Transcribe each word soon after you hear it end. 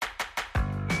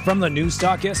From the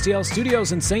Newstalk STL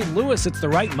studios in St. Louis, it's the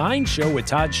Right Mind Show with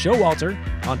Todd Showalter.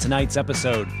 On tonight's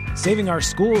episode, saving our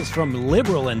schools from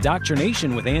liberal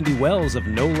indoctrination with Andy Wells of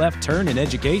No Left Turn in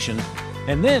Education.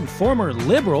 And then former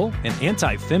liberal and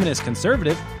anti-feminist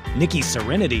conservative, Nikki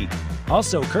Serenity.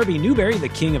 Also, Kirby Newberry, the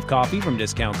king of coffee from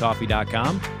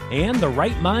DiscountCoffee.com. And the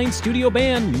Right Mind studio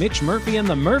band, Mitch Murphy and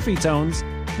the Murphy Tones.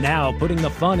 Now, putting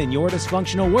the fun in your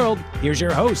dysfunctional world, here's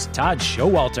your host, Todd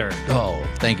Showalter. Oh,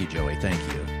 thank you, Joey. Thank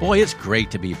you. Boy, it's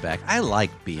great to be back. I like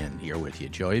being here with you,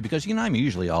 Joey, because, I'm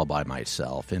usually all by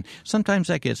myself, and sometimes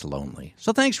that gets lonely.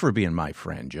 So thanks for being my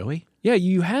friend, Joey. Yeah,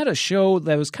 you had a show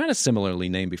that was kind of similarly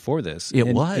named before this. It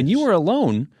was. And you were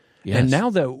alone. Yes. And now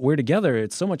that we're together,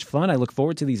 it's so much fun. I look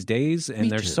forward to these days, and Me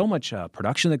there's too. so much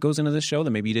production that goes into this show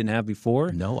that maybe you didn't have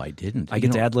before. No, I didn't. I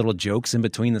get to add little jokes in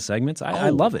between the segments. I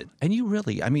love it. And you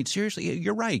really, seriously,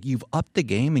 you're right. You've upped the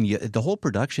game, and the whole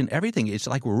production, everything. It's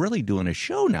like we're really doing a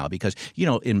show now because,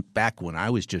 back when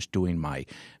I was just doing my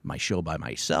show by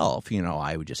myself,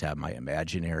 I would just have my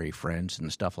imaginary friends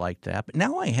and stuff like that. But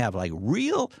now I have I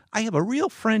have a real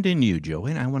friend in you, Joey,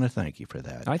 and I want to thank you for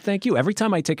that. I thank you. Every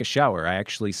time I take a shower, I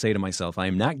actually say to myself, I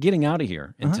am not getting out of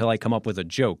here until I come up with a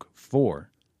joke for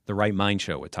the Right Mind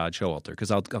Show with Todd Showalter,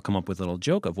 because I'll come up with a little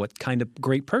joke of what kind of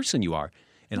great person you are.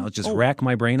 And I'll just rack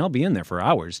my brain. I'll be in there for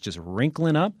hours just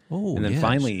wrinkling up. And then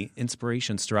finally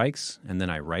inspiration strikes, and then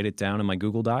I write it down in my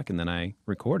Google Doc, and then I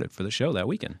record it for the show that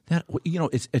weekend.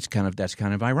 That's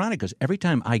kind of ironic because every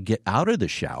time I get out of the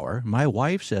shower, my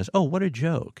wife says, "Oh, what a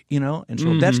joke," and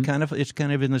so it's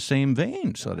kind of in the same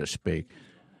vein, so to speak.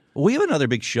 We have another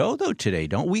big show though today,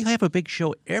 don't we? Have a big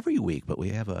show every week, but we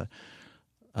have a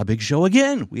big show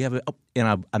again. We have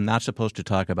and I'm not supposed to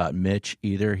talk about Mitch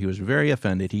either. He was very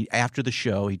offended. After the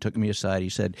show, he took me aside. He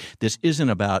said, "This isn't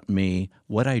about me.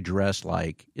 What I dress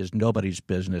like is nobody's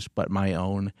business but my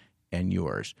own and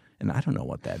yours." And I don't know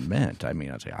what that meant.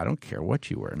 I'd say, I don't care what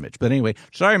you wear, Mitch. But anyway,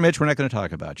 sorry, Mitch, we're not going to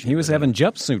talk about you. He was having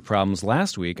jumpsuit problems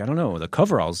last week. I don't know. The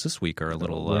coveralls this week are a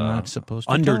little we're not supposed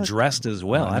to underdressed as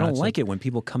well. I don't like it when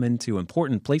people come into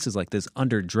important places like this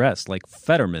underdressed, like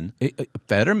Fetterman.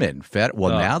 Fetterman.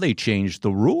 Now they changed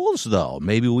the rules, though.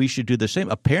 Maybe we should do the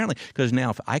same. Apparently, because now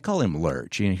if I call him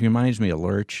Lurch. He reminds me of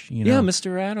Lurch. Yeah,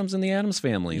 Mr. Adams and the Addams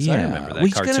Families. Yeah. I remember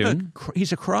that cartoon.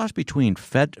 He's a cross between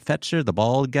Fetzer, the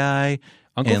bald guy,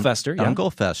 Uncle Fester, yeah. Uncle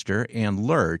Fester, and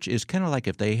Lurch is kind of like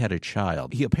if they had a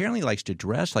child. He apparently likes to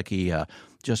dress like he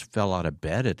just fell out of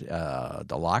bed at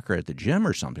the locker at the gym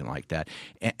or something like that.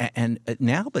 And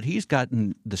now, but he's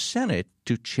gotten the Senate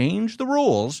to change the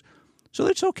rules so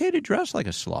it's okay to dress like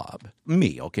a slob.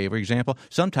 Me, okay, for example,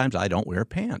 sometimes I don't wear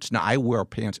pants. Now, I wear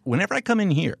pants whenever I come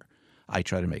in here. I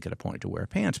try to make it a point to wear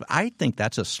pants. But I think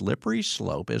that's a slippery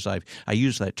slope, as I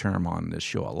use that term on this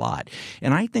show a lot.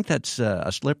 And I think that's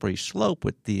a slippery slope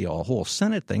with the whole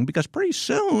Senate thing because pretty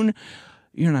soon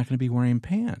you're not going to be wearing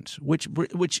pants, which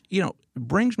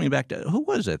brings me back to – who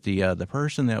was it? The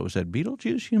person that was at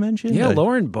Beetlejuice you mentioned? Yeah,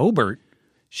 Lauren Boebert.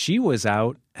 She was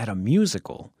out at a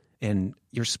musical, and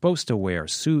you're supposed to wear a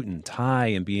suit and tie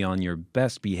and be on your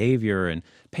best behavior and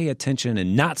pay attention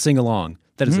and not sing along.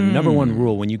 That is the number one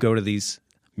rule when you go to these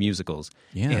musicals.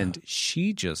 Yeah. And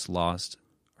she just lost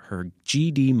her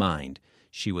GD mind.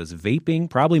 She was vaping,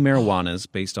 probably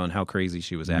marijuanas, based on how crazy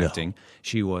she was acting. No.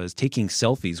 She was taking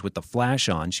selfies with the flash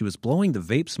on. She was blowing the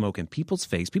vape smoke in people's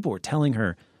face. People were telling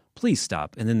her, please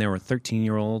stop. And then there were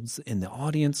 13-year-olds in the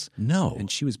audience. No.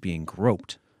 And she was being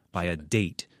groped by a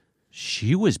date.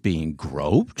 She was being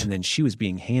groped? And then she was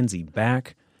being handsy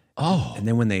back. Oh. And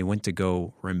then when they went to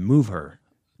go remove her,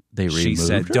 she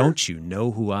said, her? "Don't you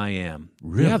know who I am?"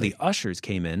 Really? Yeah, the ushers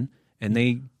came in, and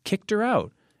they kicked her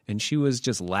out. And she was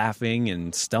just laughing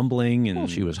and stumbling. And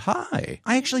she was high.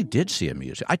 I actually did see a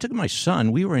music. I took my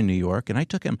son. We were in New York, and I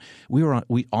took him. We were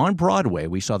on Broadway.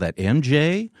 We saw that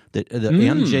MJ,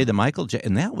 MJ, the Michael J.,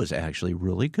 and that was actually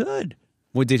really good.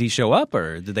 Well, did he show up,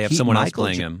 or did they have someone else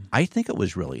playing him? I think it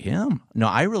was really him. No,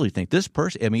 I really think this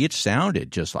person. It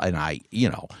sounded just like,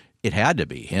 and it had to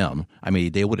be him.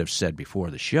 They would have said before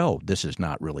the show, this is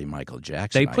not really Michael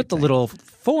Jackson. They put the little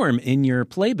form in your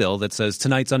playbill that says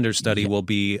tonight's understudy will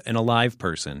be an alive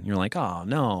person. You're like, oh,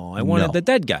 no, I wanted the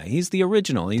dead guy. He's the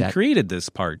original. He created this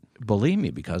part. Believe me,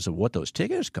 because of what those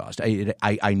tickets cost.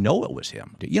 I know it was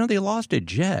him. They lost a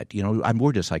jet.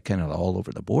 We're just kind of all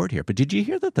over the board here. But did you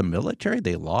hear that the military,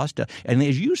 they lost and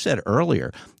as you said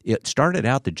earlier, it started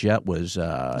out the jet was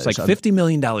it's like $50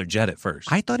 million jet at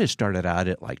first. I thought it started out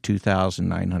at like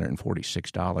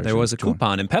 $2,946. There was a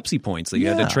coupon and Pepsi points that you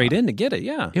had to trade in to get it,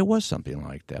 yeah. It was something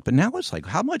like that. But now it's like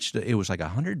how much? It was like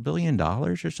 $100 billion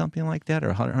or something like that,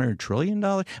 or $100 trillion?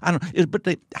 I don't know.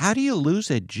 But how do you lose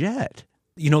a jet?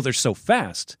 they're so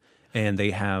fast, and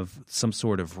they have some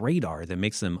sort of radar that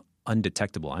makes them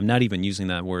undetectable. I'm not even using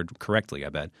that word correctly, I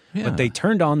bet. Yeah. But they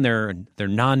turned on their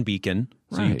non-beacon,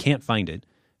 so you Right. can't find it.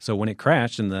 So when it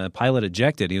crashed and the pilot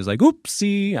ejected, he was like,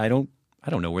 "Oopsie, I don't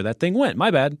know where that thing went.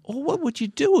 My bad." Well, what would you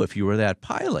do if you were that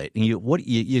pilot? And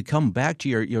you come back to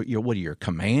your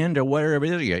command or whatever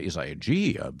it is? You say,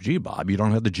 gee, Bob, you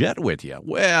don't have the jet with you.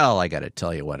 Well, I got to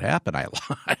tell you what happened. I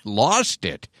lost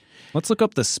it. Let's look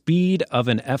up the speed of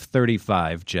an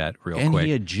F-35 jet real And quick.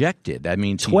 he ejected. That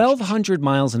means 1,200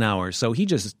 miles an hour. So he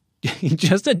just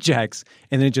ejects,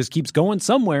 and then it just keeps going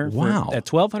somewhere Wow. at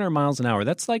 1,200 miles an hour.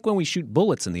 That's like when we shoot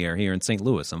bullets in the air here in St.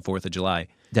 Louis on 4th of July.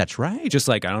 That's right. Just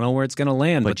like, I don't know where it's going to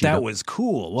land, but you that don't- was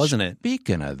cool, wasn't it?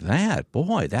 Speaking of that,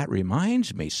 boy, that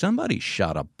reminds me. Somebody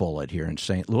shot a bullet here in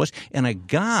St. Louis, and a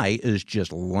guy is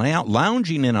just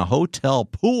lounging in a hotel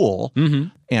pool,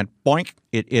 and boink,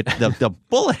 the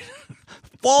bullet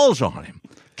falls on him.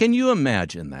 Can you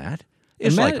imagine that?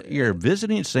 It's like you're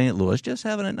visiting St. Louis, just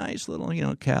having a nice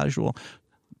little, casual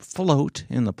float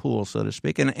in the pool, so to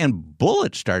speak, and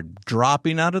bullets start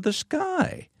dropping out of the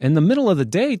sky. In the middle of the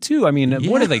day, too. I mean, what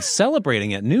Yeah. are they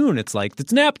celebrating at noon? It's like,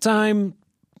 it's nap time.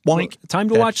 Boink. Time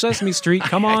to watch Sesame Street.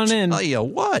 Come on in. Tell you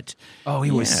what. Oh, he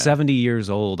was Yeah. 70 years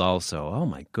old also. Oh,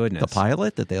 my goodness. The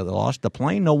pilot that they lost the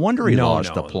plane? No wonder he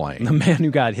lost the plane. The man who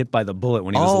got hit by the bullet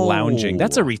when he was Oh. lounging.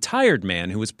 That's a retired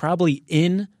man who was probably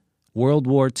in World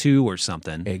War II or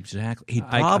something. Exactly. He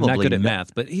I'm probably not good at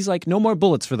math, but he's like, no more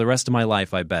bullets for the rest of my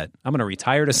life, I bet. I'm going to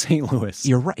retire to St. Louis.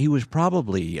 You're right. He was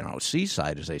probably,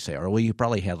 seaside, as they say, or he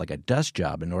probably had like a desk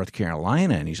job in North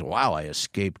Carolina, and he said, wow, I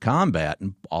escaped combat.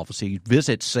 And obviously he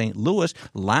visits St. Louis,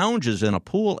 lounges in a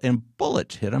pool, and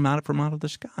bullets hit him out of the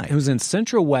sky. It was in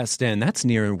Central West End. That's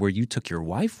near where you took your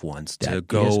wife once to That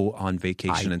go on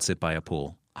vacation and sit by a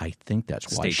pool. I think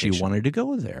that's why she Staycation. wanted to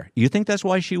go there. You think that's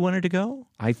why she wanted to go?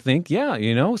 I think, yeah,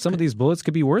 some of these bullets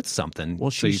could be worth something.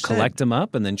 Well, so she you said- collect them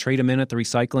up and then trade them in at the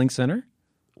recycling center?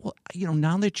 Well,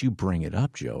 now that you bring it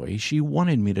up, Joey, she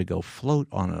wanted me to go float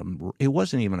on it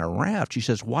wasn't even a raft. She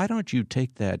says, why don't you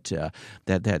take that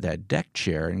deck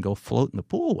chair and go float in the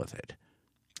pool with it?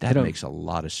 That makes a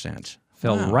lot of sense.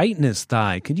 Fell Wow. right in his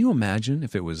thigh. Could you imagine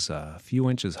if it was a few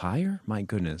inches higher? My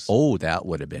goodness. Oh, that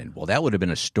would have been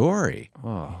a story.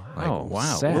 Oh,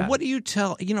 Wow. sad. Well, what do you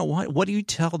tell? What do you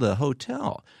tell the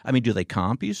hotel? I mean, do they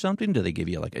comp you something? Do they give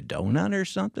you like a donut or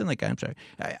something? Like, I'm sorry,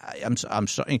 I'm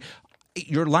sorry.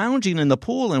 You're lounging in the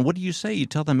pool, and what do you say? You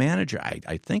tell the manager,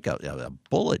 I think a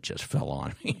bullet just fell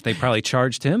on me. They probably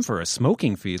charged him for a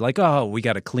smoking fee. Like, oh, we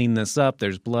got to clean this up.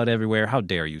 There's blood everywhere. How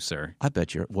dare you, sir? I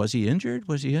bet you. Was he injured?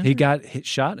 He got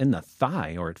shot in the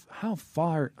thigh. Or how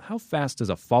fast is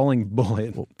a falling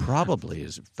bullet? Well, probably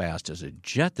as fast as a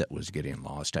jet that was getting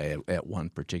lost at one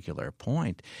particular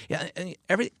point. Yeah, and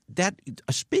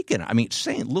speaking, I mean,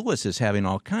 St. Louis is having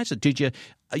all kinds of. Did you?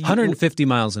 150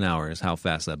 miles an hour is how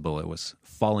fast that bullet was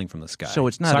falling from the sky. So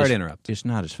it's not. Sorry as, to interrupt. It's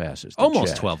not as fast as the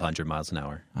Almost jet. 1,200 miles an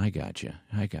hour. I got you.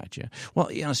 Well,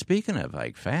 speaking of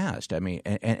like fast, I mean,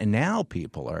 and now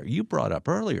people are. You brought up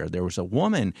earlier there was a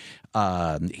woman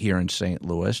here in St.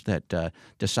 Louis that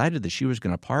decided that she was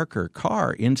going to park her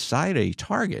car inside a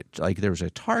Target. Like there was a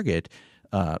Target.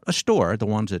 A store, the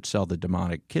ones that sell the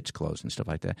demonic kids' clothes and stuff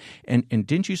like that. And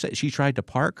didn't you say she tried to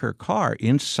park her car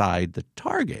inside the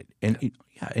Target? And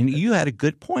you had a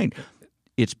good point.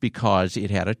 It's because it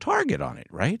had a Target on it,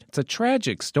 right? It's a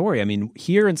tragic story. I mean,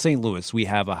 here in St. Louis, we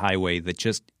have a highway that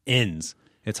just ends.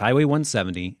 It's Highway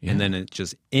 170, and then it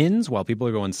just ends while people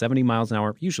are going 70 miles an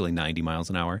hour, usually 90 miles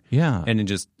an hour. Yeah. And it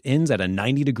just ends at a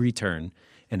 90-degree turn.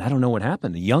 And I don't know what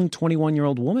happened. A young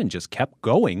 21-year-old woman just kept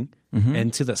going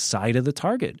and to the side of the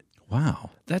Target. Wow.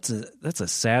 That's a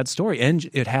sad story. And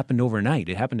it happened overnight.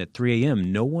 It happened at 3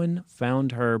 a.m. No one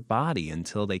found her body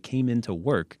until they came into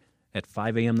work at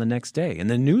 5 a.m. the next day. And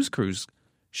the news crews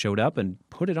showed up and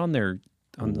put it on the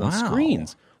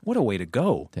screens. What a way to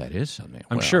go. That is something.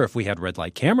 I'm sure if we had red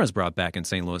light cameras brought back in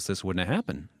St. Louis, this wouldn't have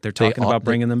happened. They're talking about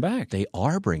bringing them back. They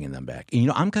are bringing them back. And,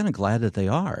 I'm kind of glad that they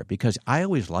are because I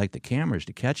always like the cameras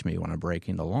to catch me when I'm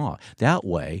breaking the law. That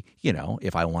way,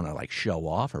 if I want to like show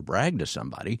off or brag to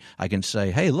somebody, I can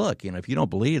say, hey, look, if you don't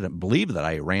believe that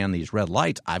I ran these red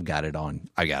lights, I got it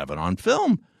on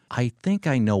film. I think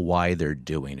I know why they're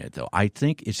doing it, though. I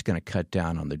think it's going to cut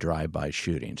down on the drive-by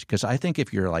shootings because I think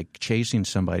if you're like chasing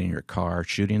somebody in your car,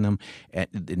 shooting them,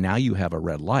 now you have a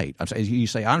red light. You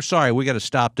say, I'm sorry, we got to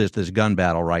stop this gun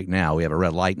battle right now. We have a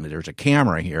red light and there's a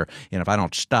camera here, and if I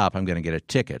don't stop, I'm going to get a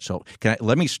ticket. So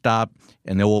let me stop,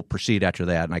 and then we'll proceed after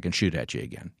that, and I can shoot at you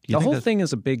again. The whole thing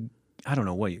is a big I don't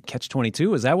know what,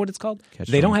 Catch-22, is that what it's called?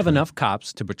 Catch-22. They don't have enough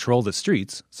cops to patrol the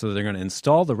streets, so they're going to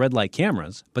install the red light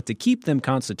cameras. But to keep them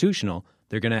constitutional,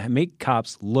 they're going to make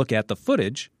cops look at the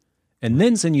footage and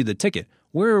then send you the ticket.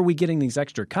 Where are we getting these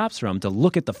extra cops from to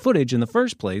look at the footage in the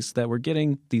first place that we're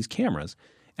getting these cameras?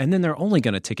 And then they're only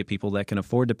going to ticket people that can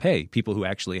afford to pay, people who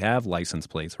actually have license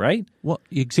plates, right? Well,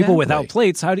 exactly. People without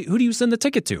plates, who do you send the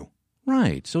ticket to?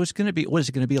 Right. So it's going to be, what is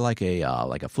it going to be, like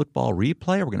a football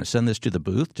replay? We're going to send this to the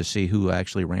booth to see who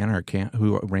actually ran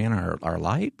our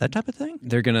light, that type of thing?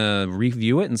 They're going to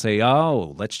review it and say,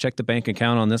 oh, let's check the bank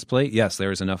account on this plate. Yes,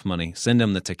 there's enough money. Send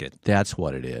them the ticket. That's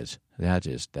what it is. That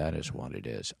is what it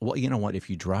is. Well, you know what? If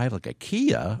you drive like a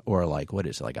Kia or like, what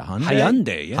is it, like a Hyundai?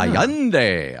 Hyundai, yeah.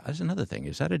 Hyundai. That's another thing.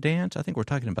 Is that a dance? I think we're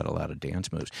talking about a lot of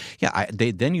dance moves. Yeah,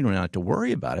 then you don't have to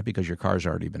worry about it because your car's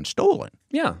already been stolen.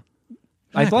 Yeah.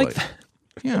 Exactly. I like that.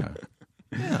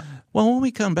 Yeah. Well, when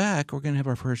we come back, we're going to have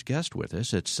our first guest with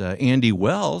us. It's Andy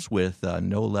Wells with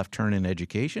No Left Turn in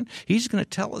Education. He's going to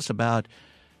tell us about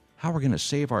how we're going to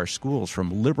save our schools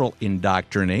from liberal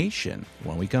indoctrination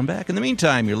when we come back. In the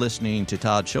meantime, you're listening to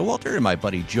Todd Showalter and my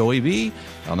buddy Joey B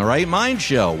on The Right Mind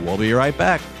Show. We'll be right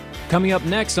back. Coming up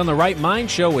next on The Right Mind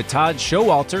Show with Todd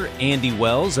Showalter, Andy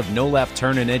Wells of No Left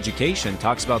Turn in Education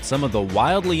talks about some of the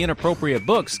wildly inappropriate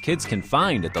books kids can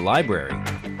find at the library.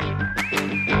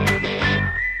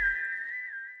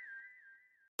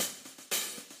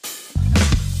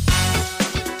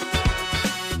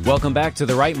 Welcome back to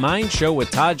The Right Mind Show with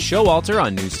Todd Showalter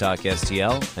on News Talk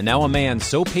STL. And now a man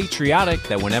so patriotic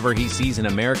that whenever he sees an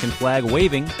American flag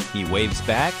waving, he waves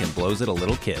back and blows it a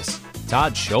little kiss.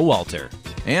 Todd Showalter.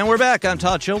 And we're back. I'm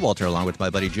Todd Showalter along with my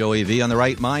buddy Joey V on The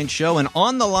Right Mind Show. And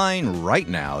on the line right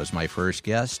now is my first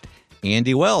guest,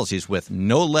 Andy Wells. He's with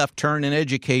No Left Turn in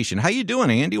Education. How you doing,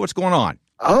 Andy? What's going on?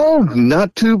 Oh,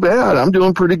 not too bad. I'm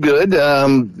doing pretty good.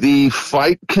 The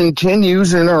fight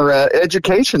continues in our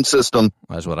education system.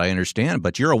 That's what I understand.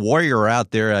 But you're a warrior out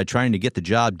there trying to get the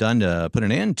job done to put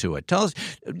an end to it. Tell us,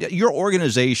 your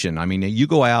organization, I mean, you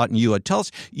go out and you tell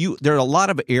us, there are a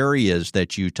lot of areas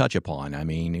that you touch upon. I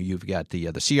mean, you've got the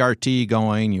CRT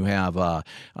going. You have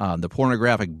the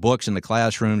pornographic books in the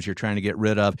classrooms you're trying to get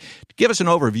rid of. Give us an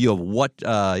overview of what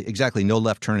exactly No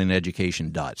Left Turn in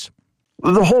Education does.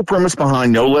 The whole premise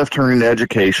behind No Left Turn in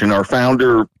Education, our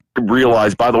founder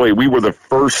realized, by the way, we were the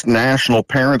first national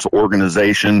parents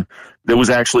organization that was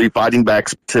actually fighting back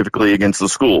specifically against the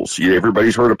schools.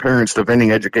 Everybody's heard of Parents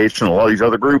Defending Education, a lot of these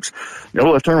other groups.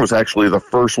 No Left Turn was actually the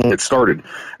first one that started.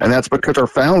 And that's because our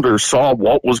founder saw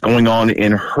what was going on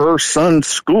in her son's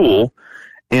school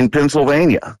in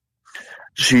Pennsylvania.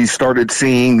 She started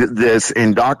seeing this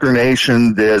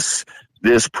indoctrination, this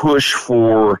push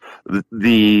for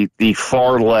the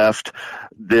far left,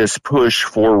 this push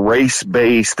for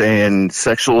race-based and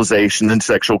sexualization and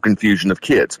sexual confusion of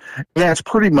kids. And that's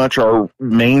pretty much our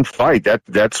main fight.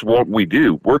 That's what we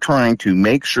do. We're trying to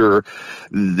make sure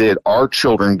that our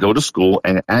children go to school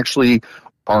and actually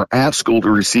are at school to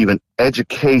receive an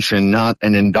education, not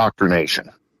an indoctrination.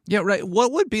 Yeah, right.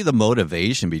 What would be the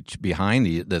motivation behind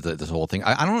this whole thing?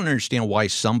 I don't understand why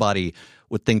somebody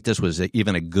would think this was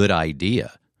even a good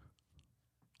idea.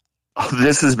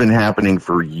 This has been happening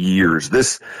for years.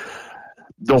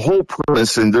 The whole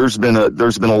premise, and there's been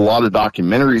a lot of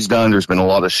documentaries done, there's been a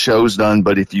lot of shows done,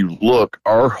 but if you look,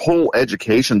 our whole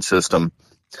education system,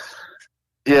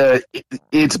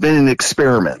 it's been an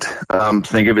experiment.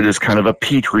 Think of it as kind of a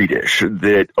petri dish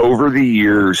that over the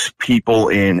years, people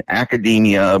in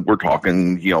academia, we're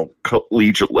talking,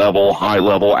 collegiate level, high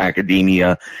level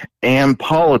academia, and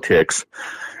politics,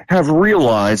 have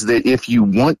realized that if you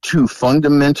want to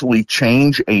fundamentally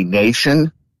change a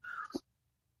nation,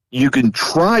 you can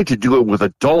try to do it with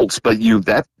adults, but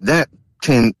that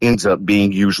ends up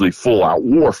being usually full out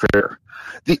warfare.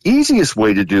 The easiest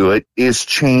way to do it is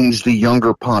change the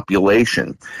younger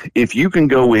population. If you can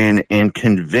go in and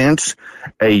convince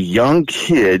a young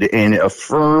kid and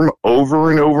affirm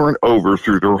over and over and over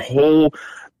through their whole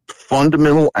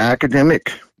fundamental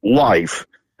academic life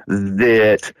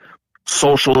that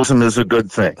socialism is a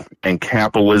good thing and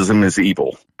capitalism is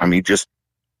evil. I mean, just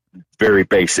very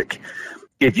basic.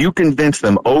 If you convince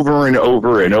them over and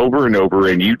over and over and over,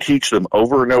 and you teach them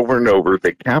over and over and over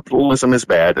that capitalism is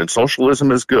bad and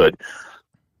socialism is good,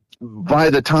 by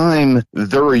the time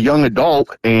they're a young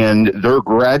adult and they're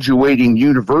graduating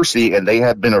university and they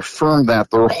have been affirmed that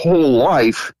their whole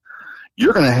life,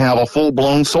 you're going to have a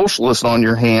full-blown socialist on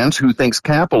your hands who thinks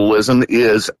capitalism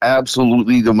is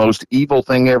absolutely the most evil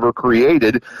thing ever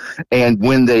created. And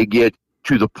when they get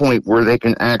to the point where they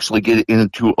can actually get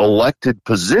into elected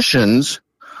positions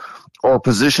or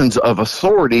positions of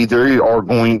authority, they are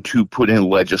going to put in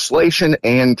legislation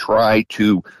and try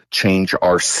to change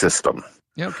our system.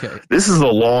 Okay. This is a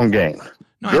long game.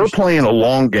 No, They're playing a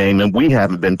long game, and we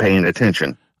haven't been paying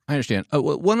attention. I understand.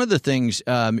 One of the things,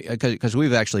 because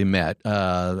we've actually met,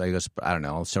 I guess, I don't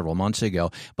know, several months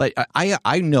ago, but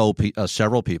I know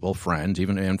several people, friends,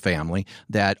 even and family,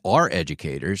 that are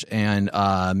educators, and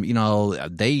I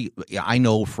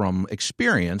know from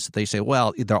experience, they say,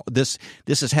 well, this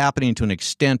is happening to an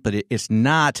extent, but it's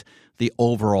not the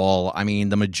overall. I mean,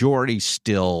 the majority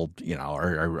still,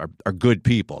 are good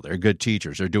people. They're good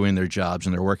teachers. They're doing their jobs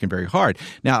and they're working very hard.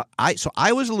 Now,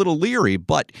 I was a little leery,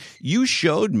 but you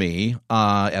showed me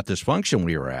at this function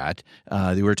we were at.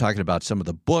 We were talking about some of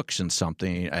the books and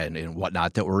something and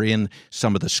whatnot that were in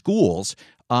some of the schools.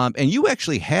 And you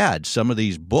actually had some of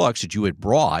these books that you had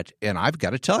brought, and I've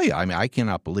got to tell you, I mean, I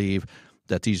cannot believe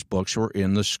that these books were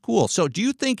in the school. So, do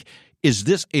you think? Is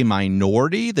this a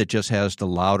minority that just has the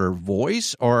louder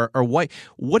voice, or what?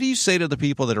 What do you say to the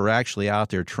people that are actually out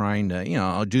there trying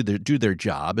to, do their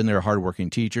job, and they're hardworking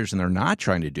teachers, and they're not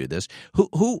trying to do this?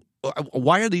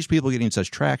 Why are these people getting such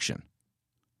traction?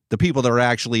 The people that are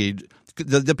actually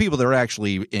the people that are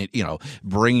actually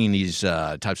bringing these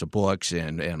types of books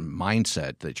and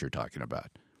mindset that you're talking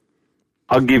about.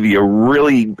 I'll give you a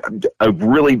really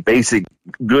basic,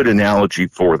 good analogy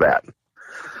for that.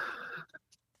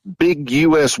 Big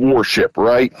U.S. warship,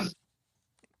 right?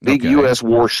 Big Okay. U.S.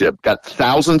 warship, got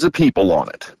thousands of people on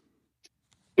it.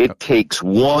 It takes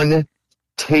 1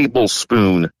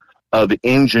 tablespoon of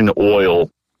engine oil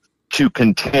to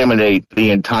contaminate the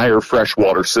entire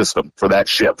freshwater system for that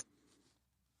ship.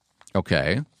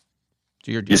 Okay.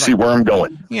 So You see where I'm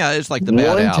going? Yeah, it's like the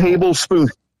bad 1 apple. tablespoon.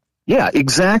 Yeah,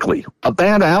 exactly. A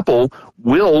bad apple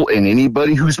will, and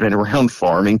anybody who's been around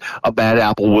farming, a bad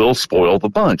apple will spoil the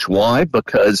bunch. Why?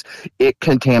 Because it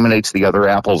contaminates the other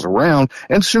apples around,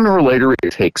 and sooner or later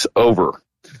it takes over.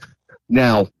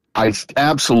 Now, I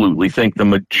absolutely think the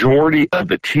majority of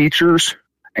the teachers,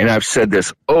 and I've said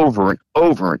this over and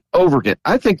over and over again,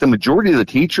 I think the majority of the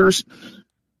teachers,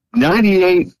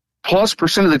 98+%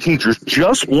 of the teachers,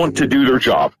 just want to do their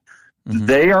job. Mm-hmm.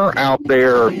 They are out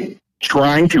there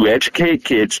trying to educate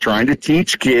kids, trying to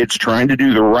teach kids, trying to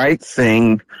do the right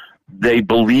thing. They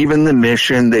believe in the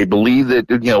mission. They believe that,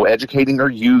 educating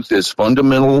our youth is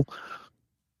fundamental.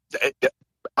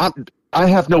 I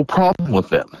have no problem with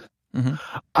them. Mm-hmm.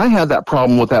 I have that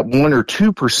problem with that 1 or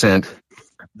 2%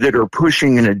 that are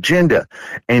pushing an agenda.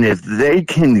 And if they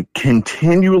can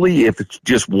continually, if it's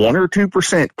just 1 or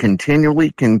 2%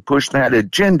 continually can push that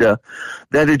agenda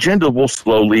will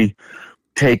slowly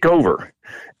take over.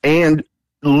 And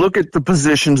look at the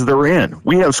positions they're in.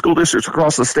 We have school districts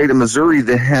across the state of Missouri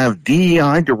that have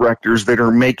DEI directors that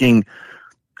are making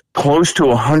close to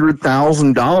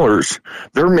 $100,000.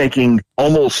 They're making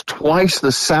almost twice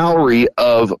the salary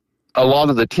of a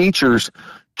lot of the teachers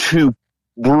to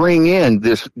bring in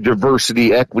this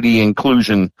diversity, equity,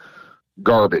 inclusion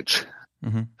garbage.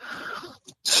 Mm-hmm.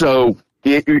 So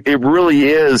it really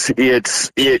is. It's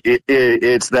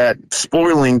that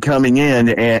spoiling coming in,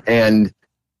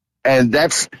 and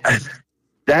that's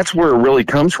where it really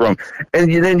comes from.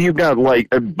 And then you've got like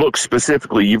a book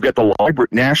specifically. You've got the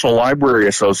National Library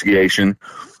Association,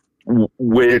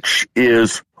 which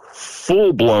is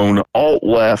full-blown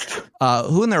alt-left.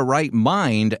 Who in their right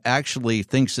mind actually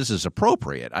thinks this is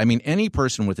appropriate? I mean, any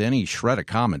person with any shred of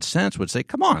common sense would say,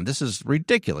 come on, this is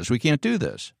ridiculous. We can't do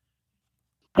this.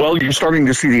 Well, you're starting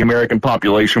to see the American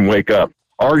population wake up.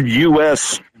 Our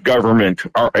U.S. government,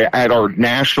 at our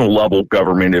national level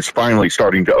government, is finally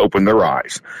starting to open their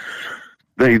eyes.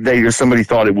 Somebody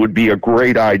thought it would be a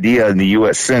great idea in the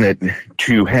U.S. Senate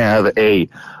to have a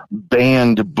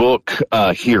banned book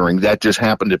hearing. That just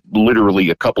happened literally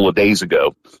a couple of days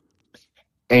ago.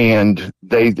 And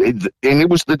it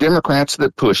was the Democrats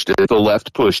that pushed it. The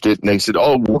left pushed it, and they said,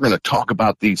 "Oh, we're going to talk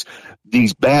about these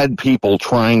bad people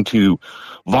trying to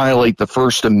violate the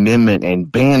First Amendment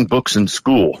and ban books in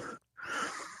school."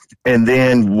 And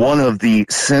then one of the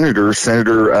senators,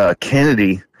 Senator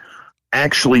Kennedy,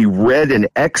 actually read an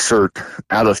excerpt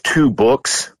out of 2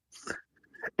 books.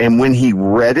 And when he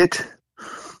read it,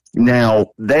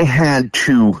 now they had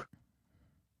to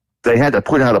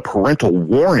put out a parental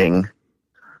warning.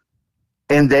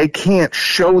 And they can't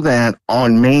show that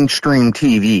on mainstream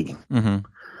TV. Mm-hmm.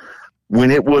 When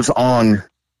it was on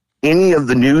any of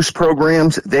the news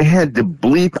programs, they had to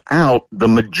bleep out the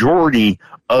majority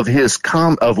of his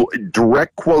of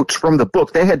direct quotes from the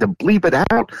book. They had to bleep it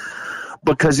out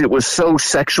because it was so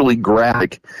sexually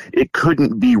graphic, it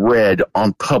couldn't be read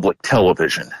on public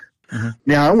television.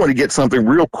 Now, I want to get something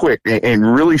real quick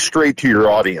and really straight to your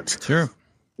audience. Sure.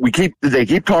 They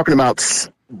keep talking about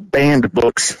banned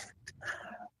books.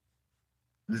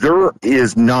 There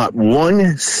is not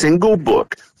one single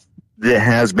book that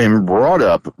has been brought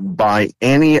up by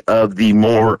any of the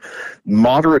more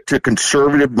moderate to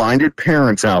conservative-minded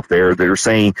parents out there that are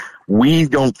saying, we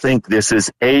don't think this is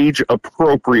age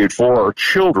appropriate for our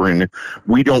children.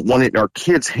 We don't want it in our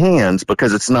kids' hands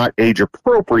because it's not age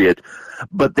appropriate,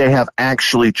 but they have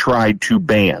actually tried to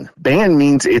ban. Ban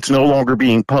means it's no longer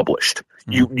being published.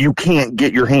 You can't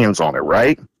get your hands on it,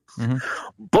 right?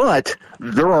 But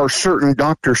there are certain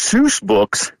Dr. Seuss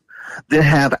books that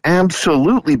have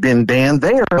absolutely been banned.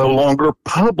 They are no longer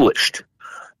published.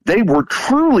 They were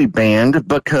truly banned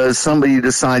because somebody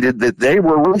decided that they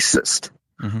were racist.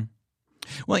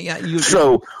 Well, yeah.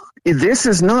 So this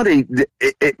is not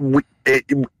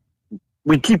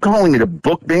we keep calling it a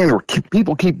book ban, or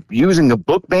people keep using a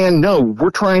book ban. No, we're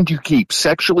trying to keep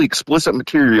sexually explicit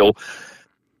material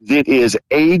that is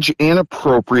age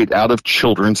inappropriate out of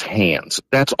children's hands.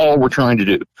 That's all we're trying to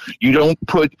do. You don't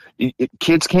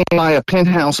kids can't buy a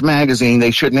Penthouse magazine.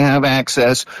 They shouldn't have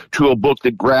access to a book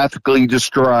that graphically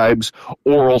describes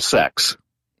oral sex.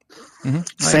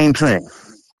 Same thing.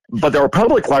 But our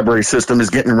public library system is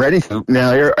getting ready.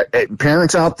 Now,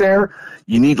 parents out there,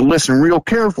 you need to listen real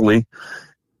carefully.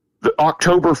 The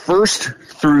October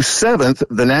 1st through 7th,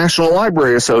 the National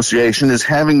Library Association is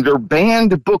having their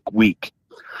banned book week.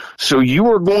 So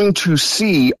you are going to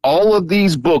see all of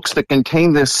these books that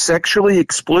contain this sexually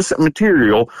explicit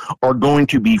material are going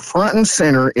to be front and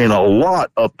center in a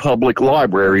lot of public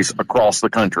libraries across the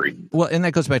country. Well, and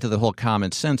that goes back to the whole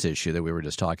common sense issue that we were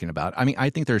just talking about. I mean, I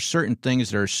think there's certain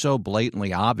things that are so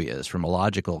blatantly obvious from a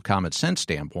logical common sense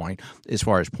standpoint, as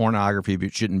far as pornography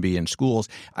shouldn't be in schools.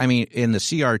 I mean, in the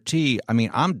CRT, I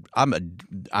mean, I'm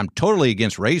totally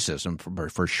against racism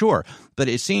for sure, but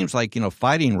it seems like,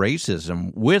 fighting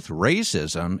racism with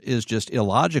racism is just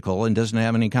illogical and doesn't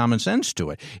have any common sense to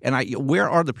it. And where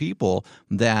are the people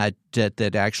that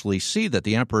actually see that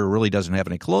the emperor really doesn't have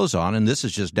any clothes on, and this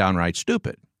is just downright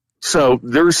stupid? So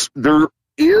there is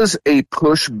a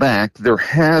pushback. There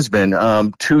has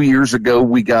been. 2 years ago,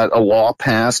 we got a law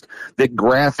passed that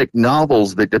graphic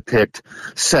novels that depict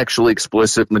sexually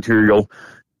explicit material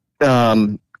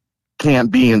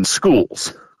can't be in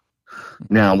schools.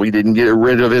 Now, we didn't get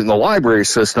rid of it in the library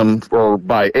system or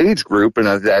by age group, and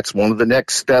that's one of the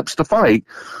next steps to fight.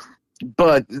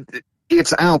 But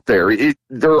it's out there.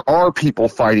 There are people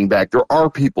fighting back. There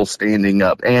are people standing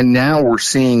up. And now we're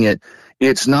seeing it.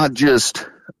 It's not just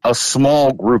a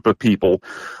small group of people.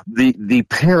 The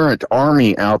parent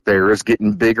army out there is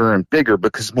getting bigger and bigger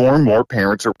because more and more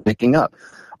parents are waking up.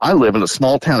 I live in a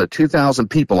small town of 2,000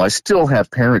 people. I still have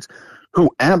parents who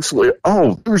absolutely,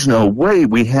 there's no way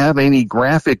we have any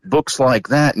graphic books like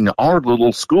that in our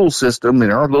little school system in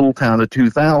our little town of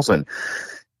 2,000.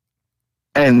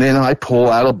 And then I pull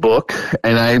out a book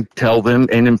and I tell them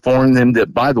and inform them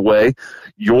that, by the way,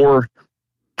 your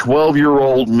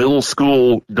 12-year-old middle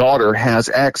school daughter has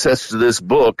access to this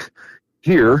book.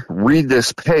 Here, read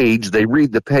this page. They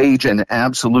read the page and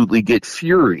absolutely get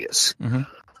furious.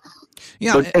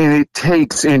 Yeah, and it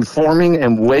takes informing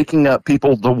and waking up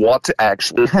people to what's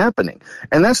actually happening.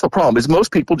 And that's the problem, is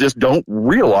most people just don't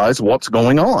realize what's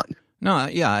going on. No,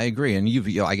 yeah, I agree. And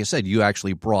like I said, you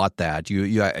actually brought that.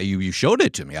 You showed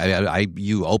it to me.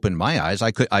 You opened my eyes.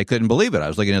 I couldn't believe it. I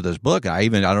was looking at this book. I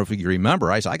don't know if you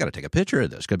remember. I said, I got to take a picture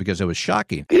of this because it was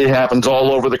shocking. It happens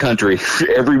all over the country.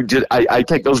 I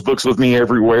take those books with me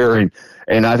everywhere,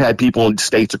 and I've had people in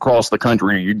states across the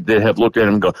country that have looked at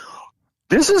them and go,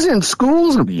 "This is in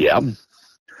schools?" Yeah.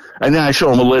 And then I show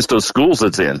them a list of schools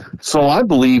it's in. So I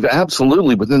believe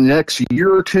absolutely within the next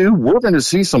year or two, we're going to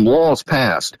see some laws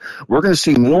passed. We're going to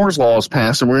see more laws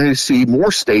passed, and we're going to see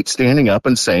more states standing up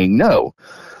and saying no.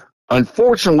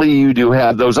 Unfortunately, you do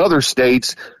have those other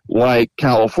states like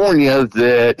California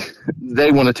that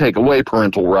they want to take away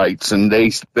parental rights, and they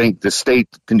think the state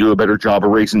can do a better job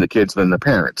of raising the kids than the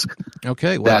parents.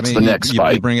 Okay, well, that's the next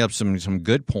fight. You bring up some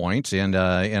good points, and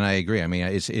I agree. I mean,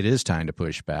 it is time to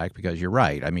push back because you're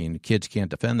right. I mean, kids can't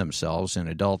defend themselves, and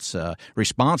adults,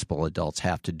 responsible adults,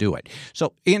 have to do it.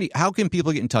 So, Andy, how can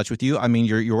people get in touch with you? I mean,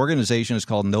 your organization is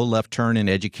called No Left Turn in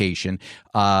Education.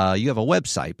 You have a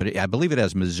website, but I believe it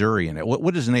has Missouri in it.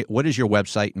 What is your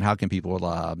website, and how can people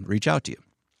reach out to you?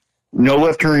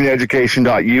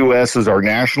 NoLeftTurnInEducation.us is our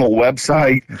national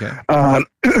website. Okay.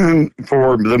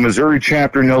 For the Missouri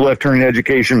chapter, No Left Turn in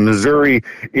Education Missouri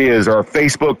is our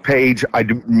Facebook page.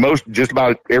 Just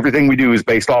about everything we do is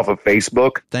based off of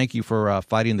Facebook. Thank you for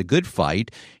fighting the good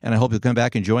fight, and I hope you'll come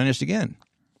back and join us again.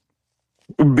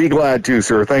 Be glad to,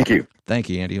 sir. Thank you. Thank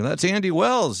you, Andy. That's Andy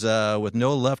Wells with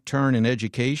No Left Turn in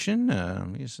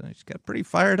Education. He's got pretty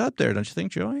fired up there, don't you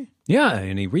think, Joey? Yeah,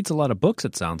 and he reads a lot of books,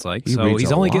 it sounds like. He so reads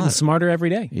he's a only lot. getting smarter every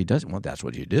day. He does. Well, that's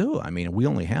what you do. I mean, we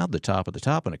only have the top of the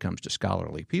top when it comes to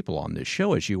scholarly people on this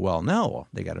show, as you well know.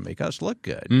 They got to make us look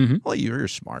good. Mm-hmm. Well, you're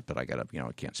smart, but I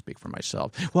can't speak for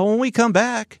myself. Well, when we come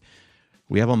back,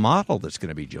 we have a model that's going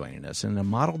to be joining us, and a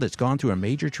model that's gone through a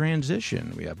major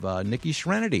transition. We have Nikki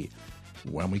Serenity.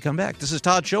 When we come back, this is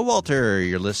Todd Showalter.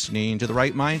 You're listening to The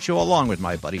Right Mind Show along with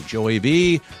my buddy Joey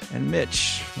B. and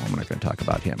Mitch. Well, I'm not going to talk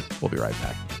about him. We'll be right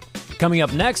back. Coming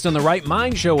up next on The Right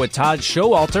Mind Show with Todd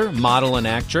Showalter, model and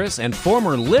actress, and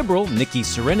former liberal Nikki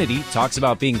Serenity talks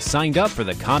about being signed up for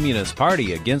the Communist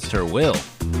Party against her will.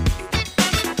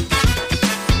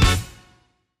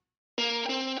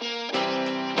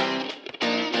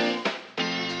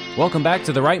 Welcome back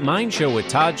to The Right Mind Show with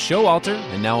Todd Showalter,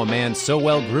 and now a man so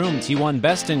well groomed he won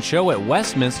Best in Show at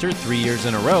Westminster 3 years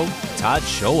in a row, Todd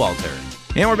Showalter.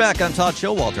 And we're back. I'm Todd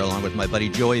Showalter along with my buddy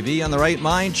Joey V on The Right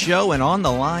Mind Show. And on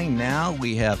the line now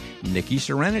we have Nikki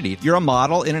Serenity. You're a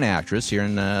model and an actress here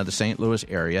in the St. Louis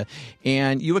area.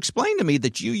 And you explained to me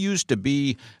that you used to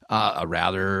be a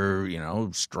rather,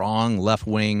 strong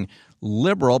left-wing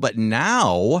liberal, but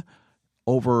now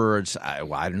I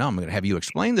don't know, I'm going to have you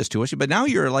explain this to us, but now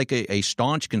you're like a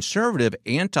staunch conservative,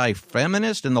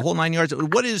 anti-feminist, and the whole nine yards.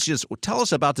 Tell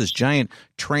us about this giant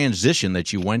transition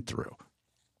that you went through.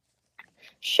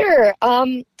 Sure.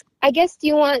 I guess, do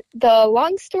you want the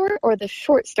long story or the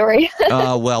short story?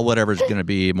 Well, whatever's going to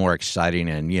be more exciting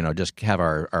and, just have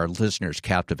our listeners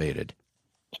captivated.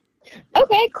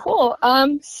 Okay, cool.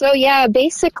 So yeah,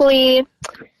 basically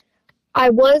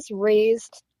I was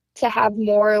raised to have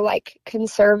more like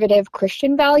conservative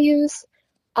Christian values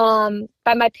by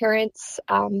my parents.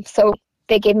 So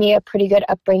they gave me a pretty good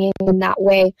upbringing in that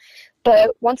way.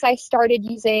 But once I started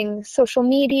using social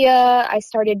media, I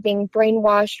started being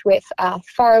brainwashed with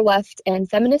far left and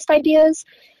feminist ideas.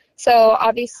 So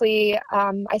obviously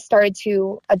I started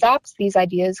to adopt these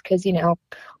ideas because,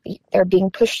 they're being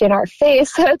pushed in our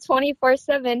face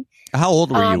 24/7. How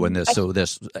old were you when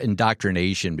this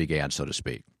indoctrination began, so to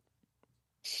speak?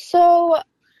 So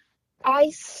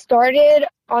I started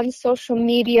on social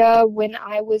media when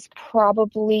I was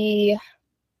probably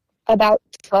about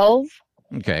 12.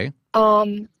 Okay.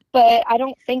 But I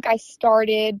don't think I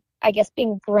started,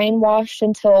 being brainwashed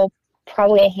until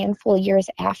probably a handful of years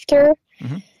after.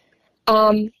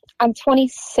 Mm-hmm. I'm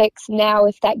 26 now,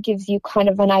 if that gives you kind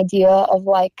of an idea of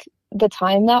like the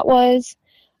time that was.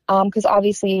 Because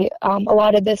obviously a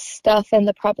lot of this stuff and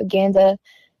the propaganda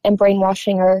and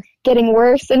brainwashing are getting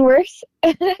worse and worse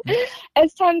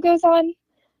as time goes on.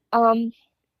 And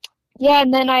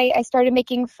then I started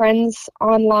making friends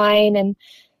online and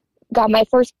got my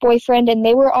first boyfriend, and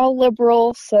they were all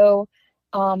liberal. So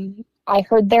I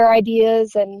heard their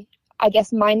ideas, and I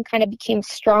guess mine kind of became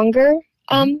stronger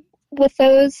with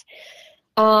those.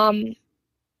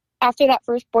 After that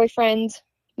first boyfriend,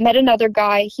 met another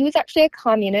guy. He was actually a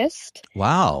communist.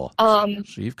 Wow. So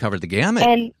you've covered the gamut.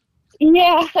 And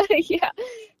yeah,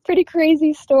 pretty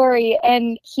crazy story.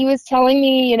 And he was telling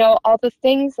me, all the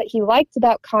things that he liked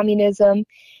about communism,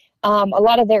 a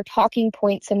lot of their talking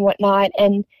points and whatnot.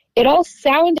 And it all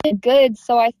sounded good.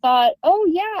 So I thought, oh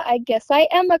yeah, I guess I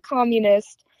am a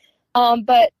communist.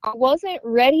 But I wasn't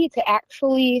ready to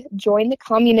actually join the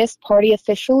Communist Party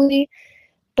officially.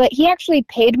 But he actually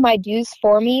paid my dues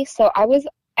for me. So I was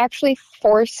actually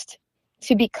forced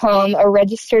to become a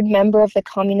registered member of the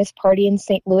Communist Party in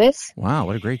St. Louis. Wow,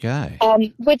 what a great guy.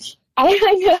 Which I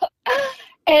know.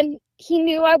 And he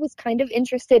knew I was kind of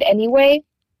interested anyway,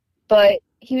 but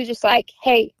he was just like,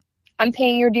 hey, I'm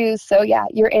paying your dues, so yeah,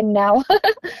 you're in now.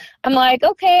 I'm like,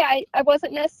 okay, I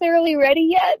wasn't necessarily ready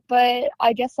yet, but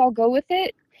I guess I'll go with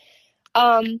it.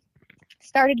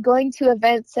 Started going to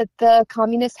events at the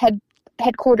Communist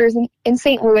headquarters in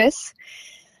St. Louis.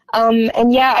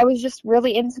 And yeah, I was just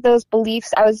really into those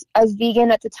beliefs. I was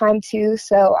vegan at the time too,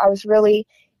 so I was really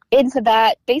into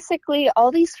that. Basically,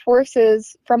 all these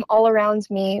forces from all around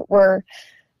me were,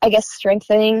 I guess,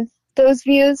 strengthening those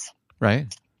views.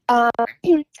 Right.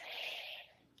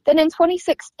 Then in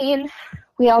 2016,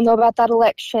 we all know about that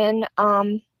election.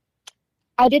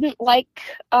 I didn't like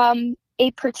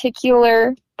a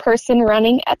particular person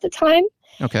running at the time.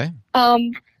 Okay.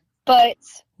 But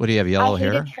what do you have, yellow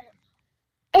hair?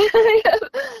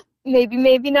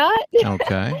 Maybe not.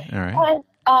 Okay, all right.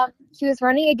 And, he was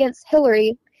running against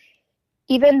Hillary,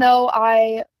 even though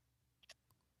I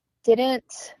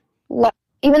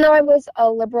was a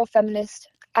liberal feminist,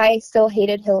 I still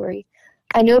hated Hillary.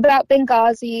 I knew about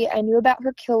Benghazi. I knew about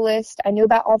her kill list. I knew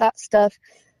about all that stuff.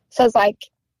 So I was like,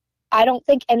 I don't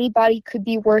think anybody could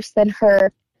be worse than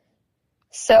her.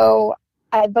 So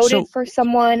I voted for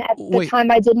someone at the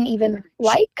time I didn't even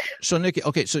like. So Nikki,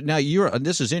 okay, so now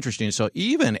this is interesting. So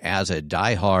even as a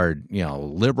diehard,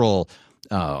 liberal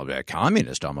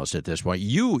communist almost at this point,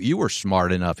 you were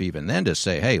smart enough even then to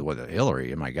say, hey, with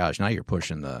Hillary, oh my gosh, now you're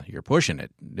pushing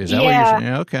it. Is that what you're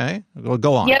saying? Okay. Well,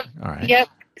 go on. Yep. All right. Yep.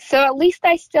 So at least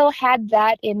I still had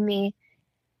that in me.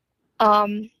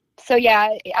 So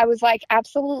yeah, I was like,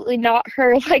 absolutely not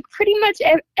her, like pretty much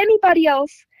anybody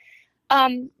else.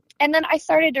 And then I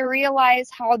started to realize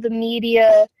how the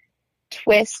media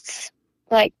twists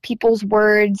like people's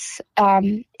words.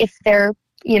 If they're,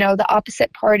 the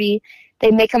opposite party,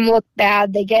 they make them look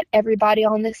bad. They get everybody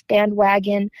on this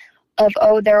bandwagon of,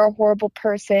 oh, they're a horrible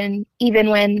person, even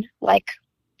when like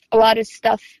a lot of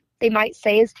stuff they might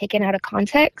say is taken out of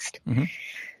context. Mm-hmm.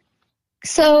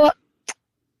 So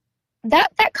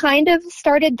that kind of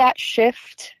started that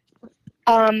shift.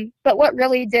 But what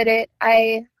really did it,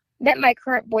 I met my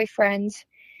current boyfriend,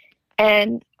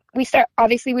 and we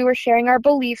were sharing our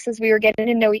beliefs as we were getting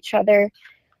to know each other.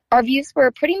 Our views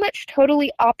were pretty much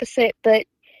totally opposite, but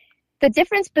the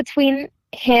difference between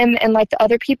him and like the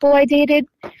other people I dated,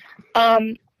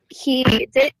 he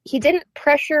didn't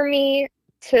pressure me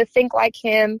to think like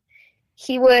him.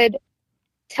 He would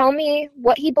tell me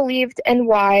what he believed and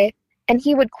why, and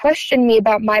he would question me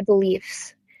about my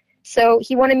beliefs. So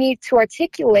he wanted me to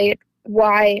articulate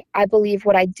why I believe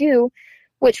what I do,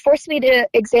 which forced me to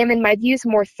examine my views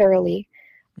more thoroughly.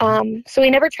 So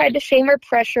he never tried to shame or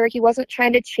pressure. He wasn't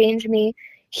trying to change me.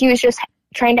 He was just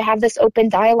trying to have this open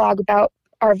dialogue about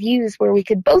our views where we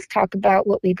could both talk about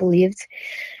what we believed.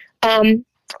 And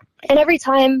every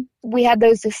time we had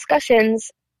those discussions,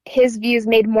 his views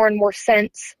made more and more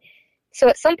sense. So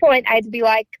at some point I had to be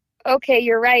like, okay,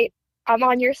 you're right. I'm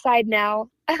on your side now.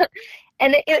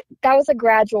 And that was a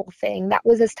gradual thing. That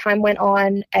was as time went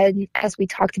on and as we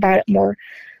talked about it more.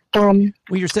 Well,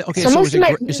 you're okay. So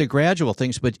it's a gradual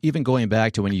thing, but even going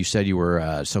back to when you said you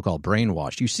were so-called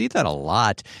brainwashed, you see that a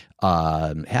lot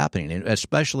happening, and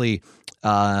especially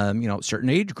certain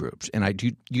age groups. And I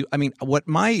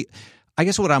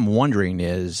guess what I'm wondering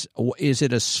is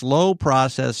it a slow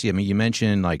process? I mean, you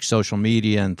mentioned like social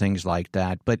media and things like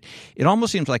that, but it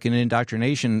almost seems like an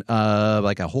indoctrination of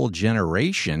like a whole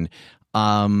generation.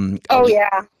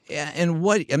 Yeah. And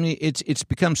it's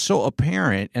become so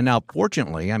apparent. And now,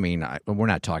 fortunately, we're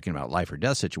not talking about life or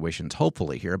death situations,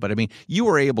 hopefully here, but you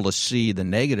were able to see the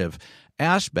negative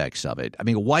aspects of it.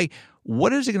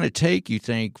 What is it going to take, you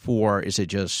think, is it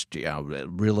just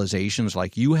realizations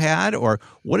like you had, or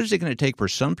what is it going to take for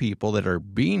some people that are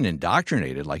being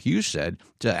indoctrinated, like you said,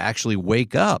 to actually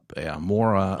wake up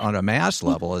more on a mass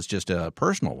level as just a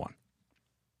personal one?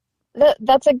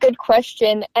 That's a good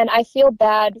question, and I feel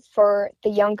bad for the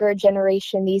younger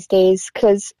generation these days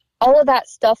because all of that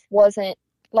stuff wasn't,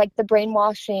 like the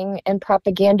brainwashing and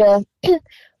propaganda,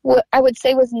 I would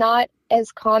say was not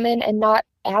as common and not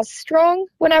as strong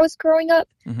when I was growing up.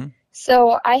 Mm-hmm.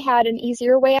 So I had an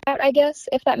easier way out, I guess,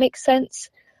 if that makes sense.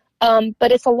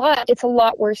 But it's a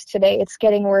lot worse today. It's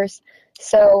getting worse.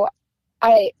 So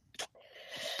I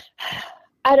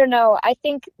don't know. I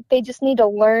think they just need to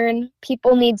learn.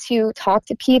 People need to talk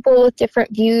to people with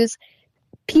different views.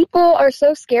 People are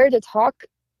so scared to talk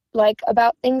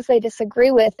about things they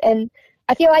disagree with. And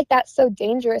I feel like that's so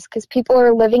dangerous because people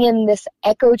are living in this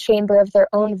echo chamber of their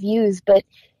own views. But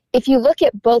if you look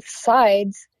at both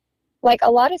sides,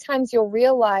 a lot of times you'll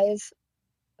realize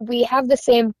we have the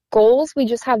same goals. We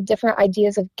just have different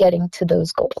ideas of getting to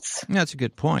those goals. That's a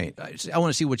good point. I want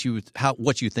to see what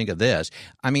you think of this.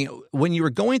 When you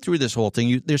were going through this whole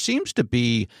thing, there seems to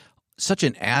be such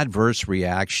an adverse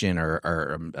reaction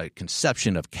or a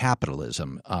conception of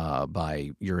capitalism by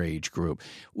your age group.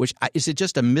 Which is it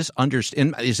just a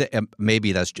misunderstanding? Is it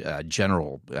maybe that's a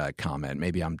general comment?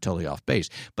 Maybe I'm totally off base.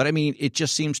 But it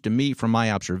just seems to me, from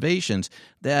my observations,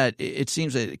 that it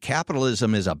seems that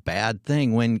capitalism is a bad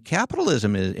thing. When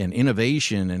capitalism and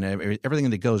innovation and everything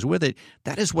that goes with it,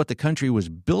 that is what the country was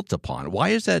built upon. Why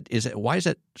is that? Why is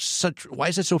it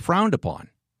so frowned upon?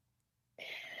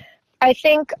 I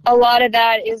think a lot of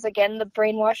that is, again, the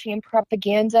brainwashing and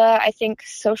propaganda. I think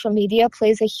social media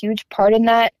plays a huge part in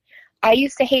that. I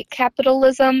used to hate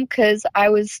capitalism because I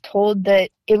was told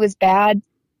that it was bad.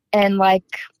 And, I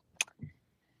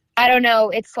don't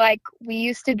know, it's like we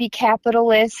used to be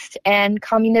capitalist and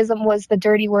communism was the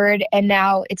dirty word, and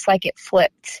now it's like it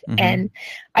flipped. Mm-hmm. And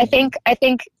I think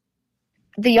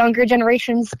the younger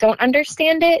generations don't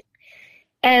understand it.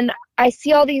 And I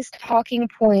see all these talking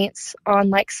points on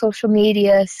like social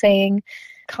media saying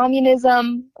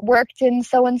communism worked in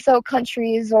so-and-so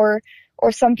countries, or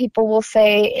some people will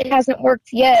say it hasn't worked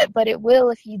yet, but it will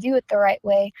if you do it the right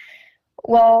way.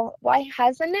 Well, why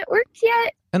hasn't it worked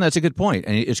yet? And that's a good point.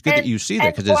 And it's good that you see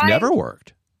that, because it's never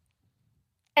worked.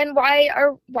 And why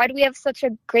do we have such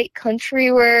a great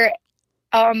country where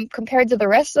compared to the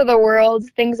rest of the world,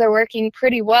 things are working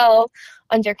pretty well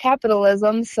under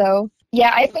capitalism? So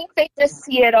yeah, I think they just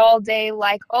see it all day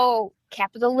like, oh,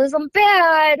 capitalism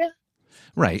bad.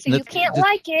 Right. So you can't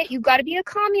like it. You've got to be a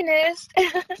communist.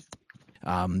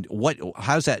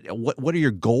 How's that? What are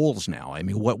your goals now? I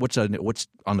mean, what's on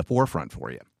the forefront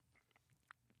for you?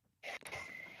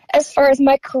 As far as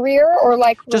my career, or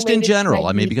like just in general?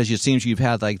 I mean, because it seems you've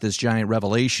had like this giant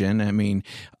revelation. I mean,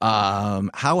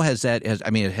 how has that?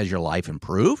 Has your life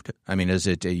improved? I mean, is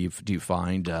it? Do you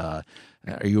find? Are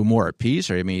you more at peace?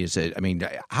 Or I mean, is it? I mean,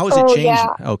 how has it changed?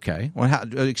 Yeah. Okay. Well,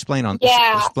 explain that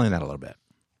a little bit.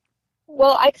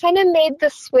 Well, I kind of made the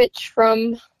switch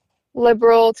from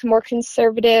liberal to more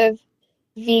conservative,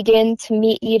 vegan to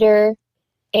meat eater,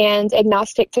 and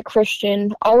agnostic to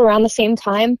Christian all around the same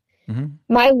time. Mm-hmm.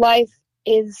 My life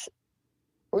is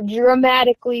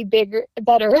dramatically better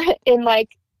in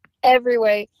like every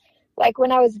way. Like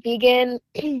when I was vegan,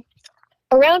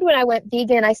 around when I went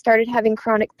vegan, I started having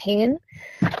chronic pain.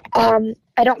 I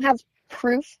don't have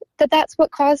proof that that's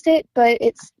what caused it, but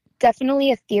it's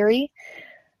definitely a theory.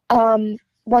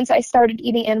 Once I started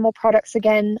eating animal products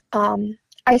again,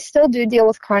 I still do deal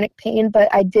with chronic pain, but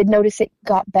I did notice it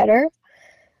got better.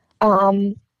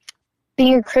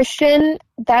 Being a Christian,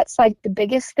 that's like the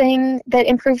biggest thing that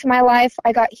improved my life.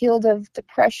 I got healed of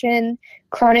depression,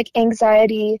 chronic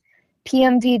anxiety,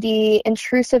 PMDD,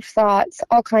 intrusive thoughts,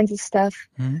 all kinds of stuff.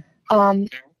 Mm-hmm.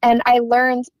 And I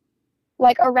learned,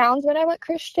 like, around when I went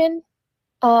Christian,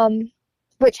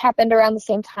 which happened around the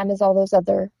same time as all those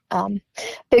other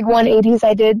big 180s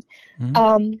I did.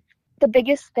 Mm-hmm. The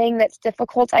biggest thing that's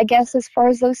difficult, I guess, as far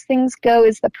as those things go,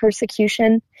 is the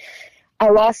persecution. I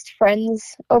lost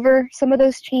friends over some of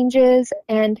those changes,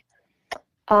 and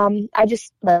I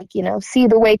just, see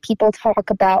the way people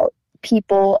talk about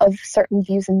people of certain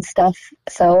views and stuff.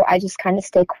 So I just kind of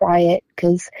stay quiet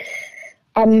because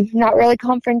I'm not really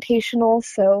confrontational.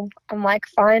 So I'm like,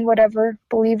 fine, whatever,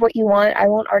 believe what you want. I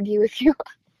won't argue with you.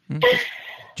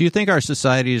 Do you think our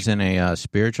society is in a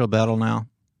spiritual battle now?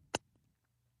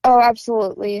 Oh,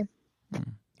 absolutely.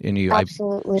 And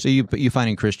absolutely. So you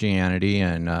finding Christianity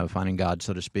and finding God,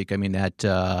 so to speak. I mean that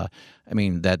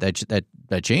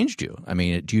changed you. I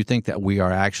mean, do you think that we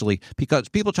are actually, because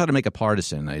people try to make a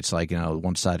partisan? It's like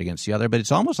one side against the other, but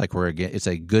it's almost like it's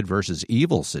a good versus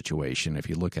evil situation if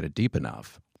you look at it deep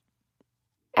enough.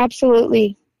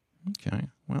 Absolutely. Okay.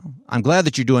 Well, I'm glad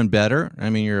that you're doing better. I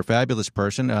mean, you're a fabulous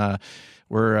person.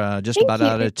 We're just about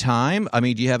out of time. I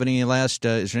mean, do you have any last?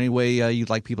 Is there any way you'd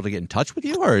like people to get in touch with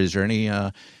you, or is there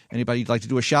anybody you'd like to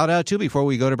do a shout out to before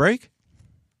we go to break?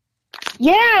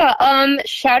 Yeah.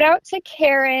 Shout out to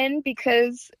Karen,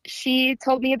 because she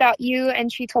told me about you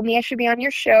and she told me I should be on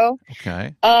your show.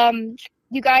 Okay.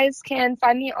 You guys can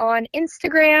find me on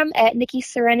Instagram at Nikki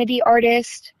Serenity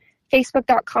Artist,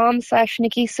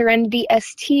 Facebook.com/Nikki Serenity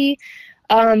ST.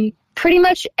 Pretty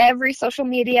much every social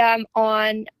media I'm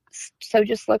on. So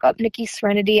just look up Nikki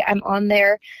Serenity. I'm on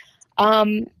there.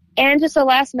 And just a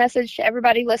last message to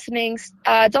everybody listening.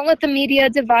 Don't let the media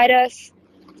divide us.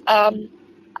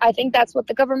 I think that's what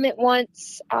the government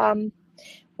wants.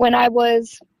 When I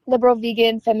was liberal,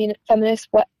 vegan, feminist,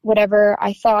 whatever,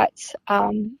 I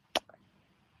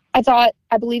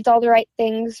believed all the right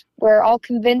things. We're all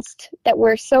convinced that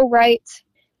we're so right,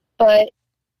 but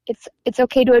it's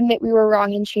okay to admit we were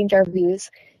wrong and change our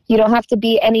views. You don't have to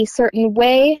be any certain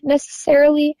way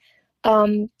necessarily.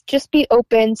 Just be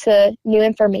open to new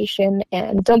information,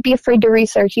 and don't be afraid to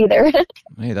research either.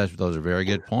 Hey, those are very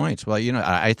good points. Well,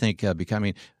 I think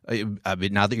becoming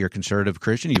now that you're a conservative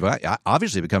Christian, you've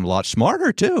obviously become a lot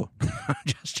smarter too.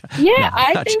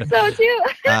 I think so too.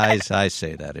 I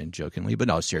say that jokingly, but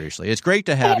no, seriously, it's great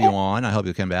to have you on. I hope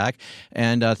you'll come back,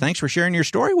 and thanks for sharing your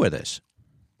story with us.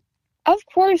 Of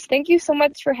course. Thank you so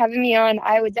much for having me on.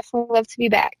 I would definitely love to be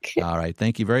back. All right.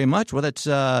 Thank you very much. Well, that's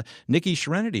Nikki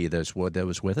Serenity that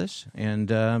was with us.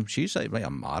 And she's a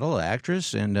model,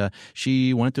 actress, and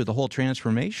she went through the whole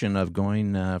transformation of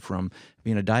going from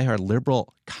being a diehard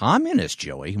liberal communist,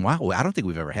 Joey. Wow, I don't think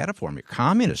we've ever had a former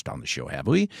communist on the show, have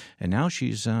we? And now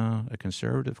she's a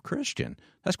conservative Christian.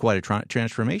 That's quite a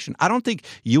transformation. I don't think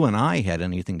you and I had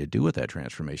anything to do with that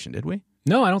transformation, did we?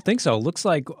 No, I don't think so. It looks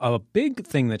like a big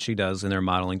thing that she does in their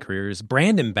modeling career is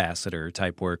brand ambassador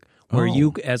type work, where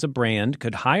you as a brand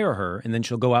could hire her and then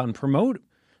she'll go out and promote.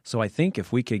 So I think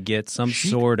if we could get some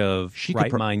sort of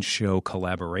Right Mind Show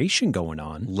collaboration going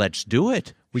on. Let's do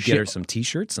it. We get her some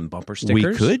T-shirts, some bumper stickers.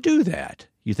 We could do that.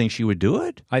 You think she would do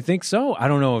it? I think so. I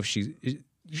don't know if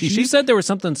she said there was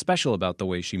something special about the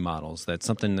way she models. That's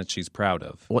something that she's proud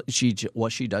of. What she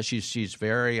does, she's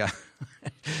very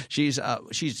she's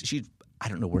I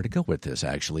don't know where to go with this,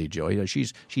 actually, Joey. She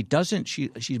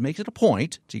makes it a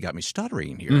point. She got me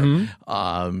stuttering here.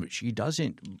 Mm-hmm. She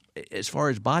doesn't, as far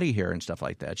as body hair and stuff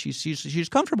like that. She's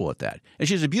comfortable with that, and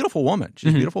she's a beautiful woman.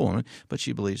 She's a beautiful woman, but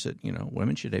she believes that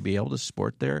women should be able to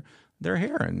sport their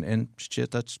hair, and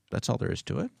shit. That's all there is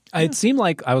to it. It seemed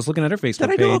like I was looking at her Facebook page. Did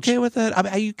I do okay with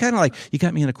that? You kind of you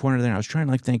got me in a corner there. I was trying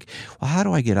to think, well, how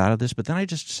do I get out of this? But then I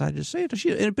just decided to say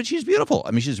it. But she's beautiful.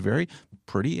 I mean, she's very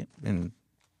pretty and.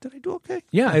 Did I do okay?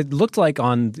 Yeah, it looked like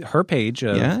on her page,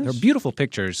 yes. her beautiful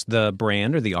pictures, the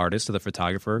brand or the artist or the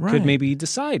photographer could maybe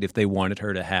decide if they wanted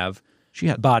her to have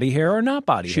body hair or not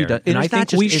body hair. Does. And I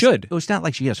think we should. It's not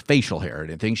like she has facial hair or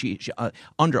anything. She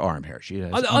underarm hair. She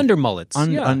has under mullets.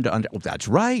 That's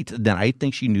right. Then I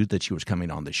think she knew that she was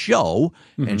coming on the show,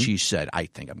 and she said, I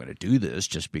think I'm going to do this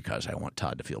just because I want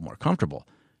Todd to feel more comfortable.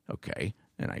 Okay.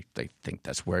 And I think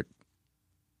that's where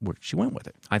she went with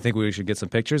it. I think we should get some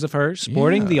pictures of her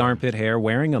sporting the armpit hair,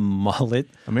 wearing a mullet,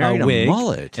 a wig,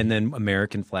 mullet, and then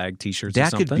American flag T-shirts or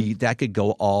something. That could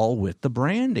go all with the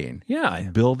branding.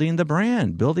 Yeah. Building the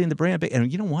brand.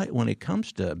 And you know what? When it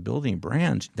comes to building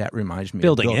brands, that reminds me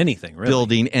of anything, really.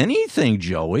 Building anything,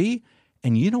 Joey.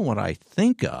 And you know what I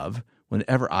think of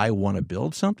whenever I want to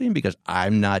build something? Because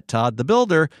I'm not Todd the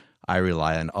Builder. I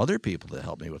rely on other people to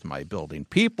help me with my building.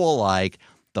 People like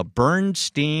the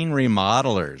Bernstein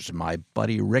Remodelers. My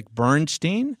buddy Rick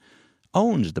Bernstein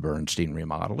owns the Bernstein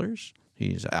Remodelers.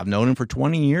 I've known him for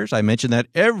 20 years. I mention that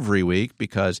every week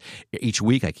because each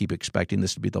week I keep expecting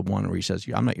this to be the one where he says,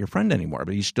 I'm not your friend anymore,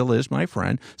 but he still is my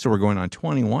friend. So we're going on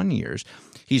 21 years.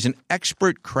 He's an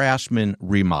expert craftsman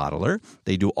remodeler.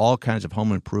 They do all kinds of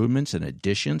home improvements and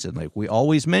additions. And like we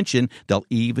always mention, they'll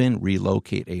even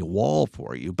relocate a wall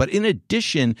for you. But in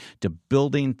addition to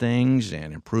building things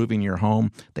and improving your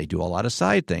home, they do a lot of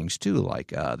side things too,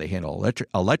 like they handle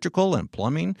electrical and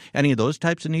plumbing, any of those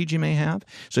types of needs you may have.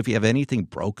 So if you have anything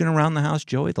broken around the house,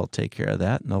 Joey, they'll take care of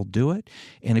that and they'll do it.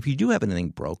 And if you do have anything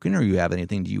broken or you have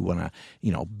anything you want to,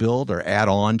 build or add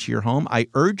on to your home, I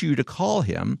urge you to call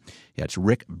him. It's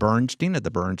Rick Bernstein at the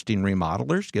Bernstein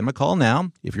Remodelers. Give him a call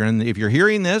now. If you're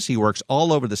hearing this, he works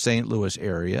all over the St. Louis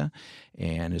area,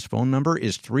 and his phone number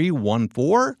is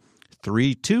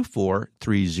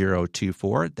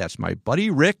 314-324-3024. That's my buddy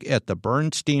Rick at the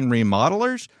Bernstein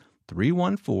Remodelers,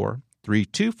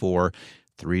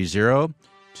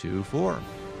 314-324-3024.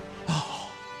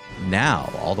 Now,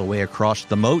 all the way across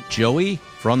the moat, Joey,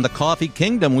 from the Coffee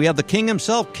Kingdom, we have the king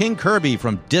himself, King Kirby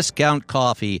from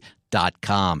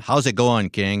DiscountCoffee.com. How's it going,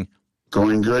 King?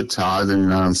 Going good, Todd.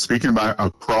 And speaking about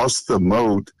across the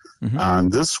moat,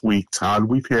 this week, Todd,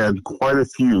 we've had quite a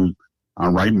few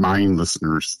Right Mind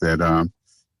listeners that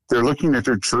they're looking at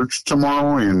their church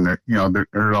tomorrow, and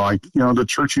they're like, the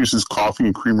church uses coffee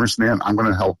and creamers, and I'm going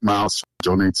to help them out, so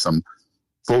donate some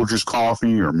Folgers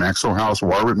Coffee or Maxwell House,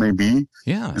 wherever it may be.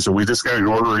 Yeah. And so we just got an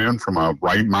order in from a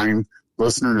Right Mind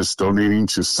listener that's donating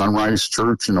to Sunrise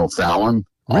Church in O'Fallon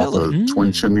off of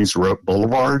Twin Chimneys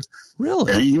Boulevard.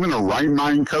 Really? And even a Right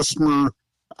Mind customer,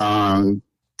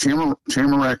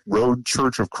 Tamarack Road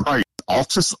Church of Christ,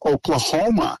 Altus,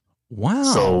 Oklahoma. Wow.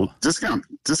 So discount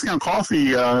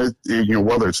coffee,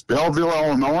 whether it's Belleville,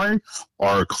 Illinois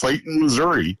or Clayton,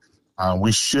 Missouri,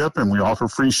 we ship and we offer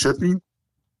free shipping.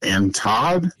 And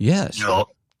Todd, yes,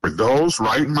 for those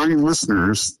Right Mind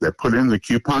listeners that put in the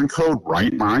coupon code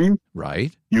Right Mind,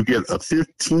 right, you get a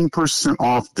 15%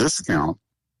 off discount.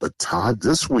 But Todd,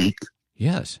 this week,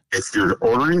 yes, if you're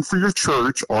ordering for your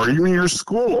church or even your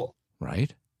school,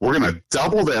 right, we're going to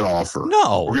double that offer.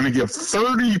 No, we're going to give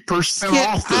 30%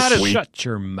 off this week. Shut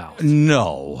your mouth.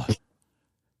 No,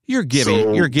 you're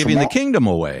giving the kingdom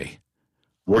away.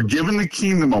 We're giving the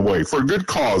kingdom away for a good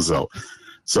cause, though.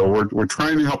 So we're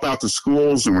trying to help out the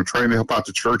schools and we're trying to help out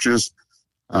the churches.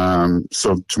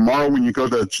 So tomorrow when you go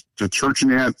to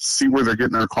ChurchNet, see where they're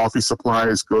getting their coffee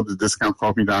supplies, go to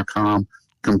discountcoffee.com,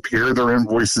 compare their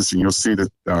invoices, and you'll see that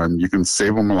you can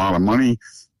save them a lot of money.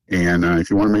 And if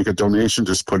you want to make a donation,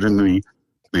 just put in the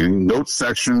notes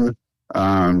section,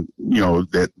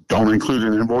 that don't include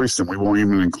an invoice, and we won't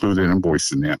even include an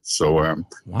invoice in that. So,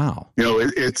 wow,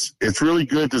 it's really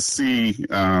good to see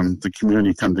the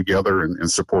community come together and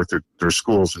support their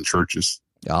schools and churches.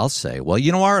 I'll say, well,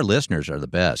 our listeners are the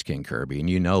best, King Kirby, and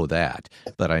you know that.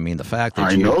 But I mean, the fact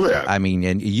that I know that. I mean,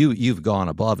 and you've gone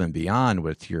above and beyond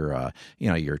with your,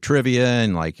 your trivia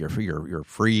and like your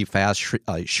free fast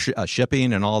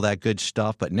shipping and all that good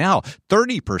stuff. But now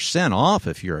 30% off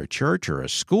if you're a church or a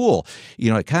school.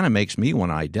 It kind of makes me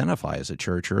want to identify as a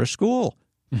church or a school.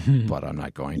 But I'm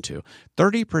not going to.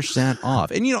 30%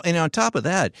 off, and and on top of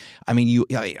that, I mean,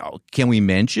 can we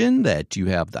mention that you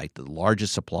have like the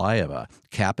largest supply of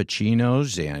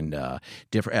cappuccinos and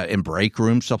different and break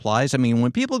room supplies? I mean,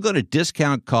 when people go to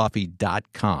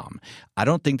discountcoffee.com, I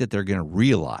don't think that they're going to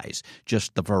realize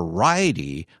just the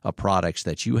variety of products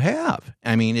that you have.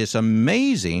 I mean, it's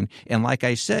amazing, and like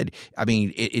I said, I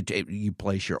mean, you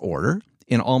place your order.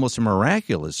 And almost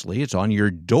miraculously, it's on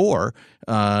your door.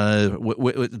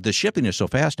 The shipping is so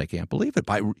fast, I can't believe it.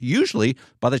 Usually,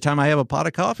 by the time I have a pot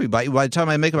of coffee, by the time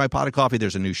I make my pot of coffee,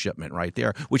 there's a new shipment right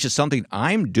there, which is something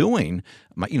I'm doing.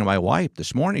 My wife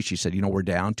this morning, she said, we're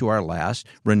down to our last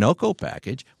Renoco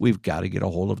package. We've got to get a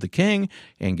hold of the King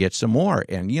and get some more.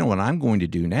 And what I'm going to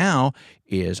do now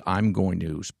is I'm going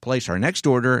to place our next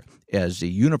order as the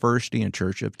University and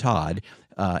Church of Todd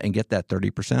and get that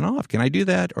 30% off. Can I do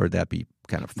that, or would that be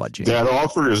kind of fudging? That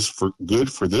offer is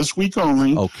good for this week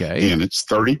only. Okay. And it's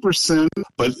 30%.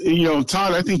 But,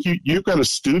 Todd, I think you've got a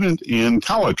student in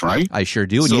college, right? I sure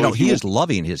do. So And, he is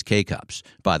loving his K-Cups,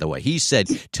 by the way. He said,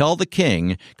 tell the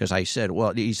King, because I said,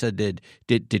 he said,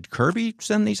 did Kirby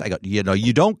send these? I go,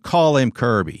 you don't call him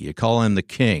Kirby. You call him the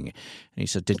King. And he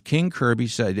said, did King Kirby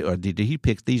say, or did he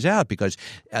pick these out? Because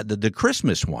the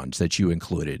Christmas ones that you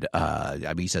included,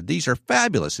 he said, these are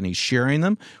fabulous. And he's sharing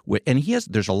them with, and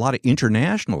there's a lot of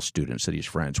international students that he's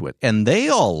friends with, and they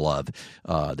all love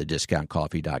the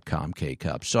discountcoffee.com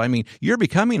K-Cups. So, I mean, you're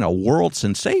becoming a world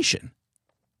sensation.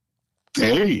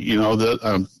 Hey,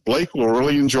 Blake will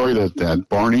really enjoy that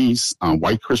Barney's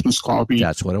White Christmas coffee.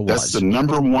 That's what it was. That's the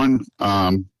number one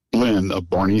blend of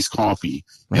Barney's coffee.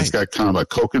 Right. It's got kind of a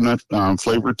coconut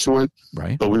flavor to it.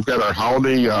 Right. But we've got our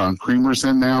holiday creamers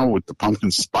in now with the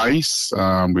pumpkin spice.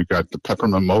 We've got the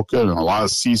peppermint mocha, and a lot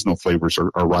of seasonal flavors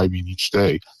are arriving each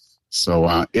day.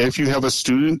 So if you have a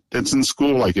student that's in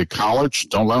school, like at college,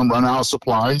 don't let them run out of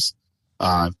supplies.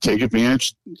 Take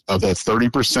advantage of that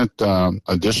 30%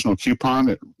 additional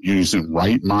coupon using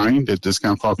Right Mind at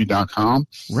discountcoffee.com.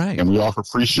 Right. And we offer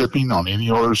free shipping on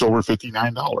any orders over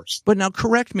 $59. But now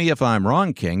correct me if I'm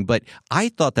wrong, King, but I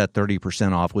thought that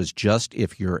 30% off was just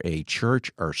if you're a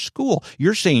church or school.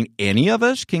 You're saying any of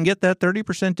us can get that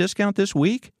 30% discount this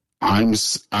week? I'm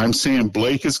saying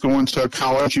Blake is going to a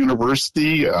college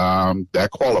university. That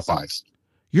qualifies.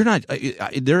 You're not.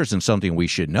 There isn't something we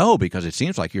should know, because it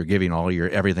seems like you're giving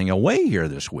everything away here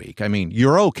this week. I mean,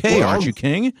 you're okay, aren't you,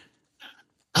 King?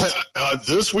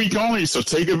 This week only, so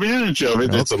take advantage of it.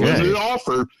 Okay. It's a limited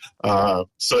offer,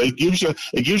 so it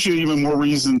gives you even more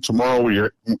reason tomorrow,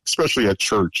 especially at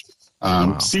church.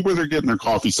 Wow. See where they're getting their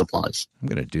coffee supplies. I'm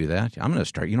going to do that. I'm going to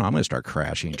start. I'm going to start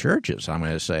crashing churches. I'm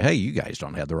going to say, hey, you guys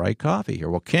don't have the right coffee here.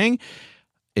 Well, King,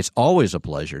 it's always a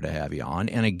pleasure to have you on.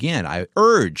 And again, I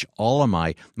urge all of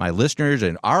my listeners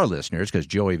and our listeners, because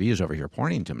Joey V is over here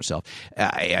pointing to himself,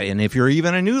 and if you're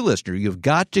even a new listener, you've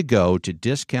got to go to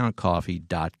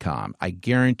discountcoffee.com. I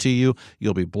guarantee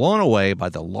you'll be blown away by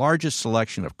the largest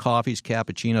selection of coffees,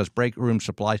 cappuccinos, break room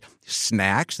supplies,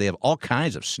 snacks. They have all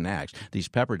kinds of snacks. These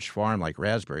Pepperidge Farm, like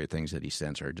raspberry things that he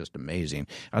sends, are just amazing.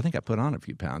 I think I put on a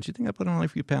few pounds. You think I put on a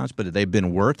few pounds? But they've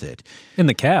been worth it. And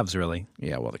the calves, really.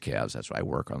 Yeah, well, the calves, that's why I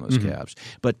work on those calves.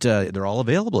 But they're all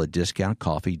available at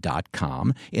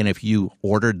discountcoffee.com. And if you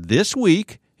ordered this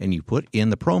week and you put in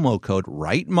the promo code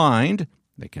RightMind,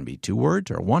 that can be 2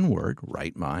 words or 1 word,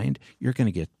 RightMind, you're going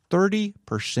to get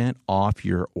 30% off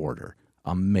your order.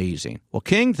 Amazing. Well,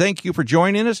 King, thank you for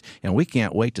joining us, and we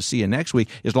can't wait to see you next week,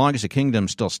 as long as the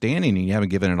kingdom's still standing and you haven't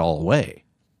given it all away.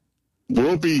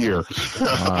 We'll be here.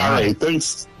 All right.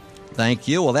 Thanks. Thank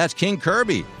you. Well, that's King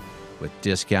Kirby with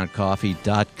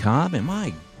discountcoffee.com, and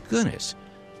my goodness,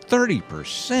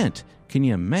 30%. Can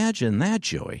you imagine that,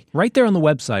 Joey? Right there on the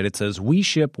website, it says we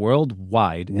ship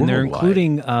worldwide. And they're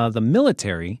including the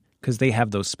military, because they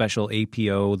have those special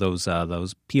APO, those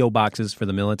PO boxes for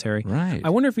the military. Right. I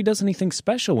wonder if he does anything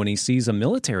special when he sees a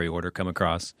military order come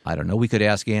across. I don't know. We could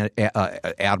ask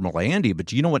Admiral Andy, but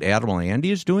do you know what Admiral Andy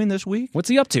is doing this week? What's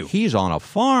he up to? He's on a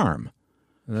farm.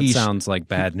 That sounds like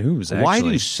bad news, actually. Why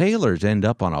do sailors end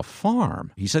up on a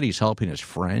farm? He said he's helping his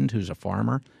friend who's a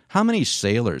farmer. How many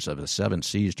sailors of the 7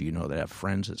 Seas do you know that have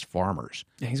friends as farmers?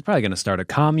 He's probably going to start a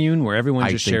commune where everyone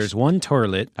just shares one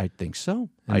toilet. I think so.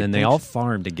 And then they all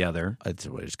farm together. That's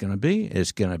what it's going to be.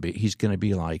 He's going to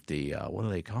be like the, what do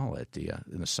they call it?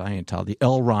 In the Scientology, the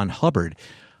L. Ron Hubbard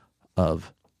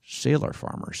of sailor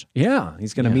farmers. Yeah,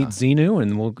 he's going to meet Xenu,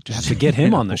 and we'll have to get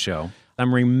him on the show.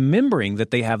 I'm remembering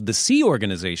that they have the Sea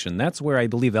Organization. That's where I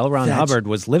believe L. Ron Hubbard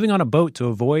was living on a boat to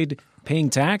avoid paying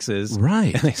taxes.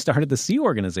 Right. And they started the Sea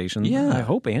Organization. Yeah. I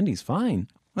hope Andy's fine.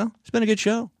 Well, it's been a good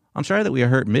show. I'm sorry that we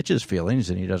hurt Mitch's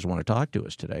feelings and he doesn't want to talk to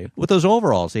us today. With those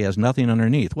overalls, he has nothing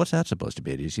underneath. What's that supposed to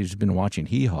be? He's been watching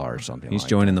Hee Haw or something. He's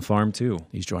joining the farm, too.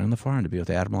 He's joining the farm to be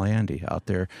with Admiral Andy out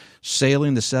there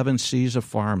sailing the 7 seas of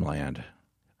farmland.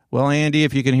 Well, Andy,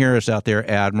 if you can hear us out there,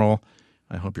 Admiral,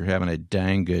 I hope you're having a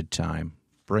dang good time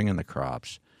bringing the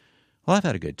crops. Well, I've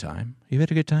had a good time. You've had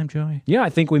a good time, Joey? Yeah, I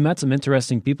think we met some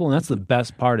interesting people, and that's the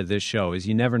best part of this show is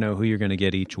you never know who you're going to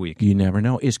get each week. You never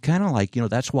know. It's kind of like,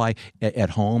 that's why at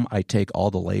home I take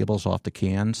all the labels off the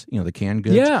cans, the canned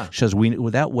goods. Yeah. Because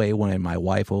that way when my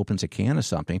wife opens a can of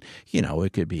something,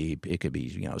 it could be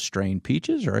strained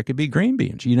peaches or it could be green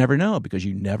beans. You never know because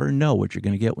you never know what you're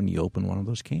going to get when you open one of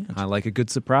those cans. I like a good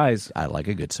surprise. I like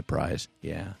a good surprise.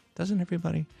 Yeah. Doesn't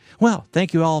everybody? Well,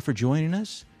 thank you all for joining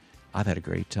us. I've had a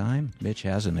great time. Mitch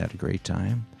hasn't had a great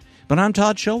time. But I'm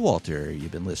Todd Showalter.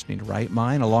 You've been listening to Right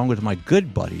Mind along with my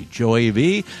good buddy, Joey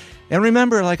V. And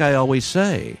remember, like I always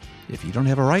say, if you don't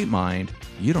have a right mind,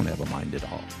 you don't have a mind at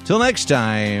all. Till next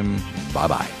time,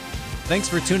 bye-bye. Thanks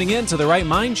for tuning in to The Right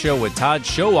Mind Show with Todd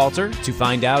Showalter. To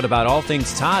find out about all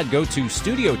things Todd, go to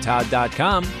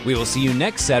StudioTodd.com. We will see you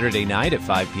next Saturday night at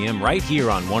 5 p.m. right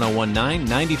here on 101.9,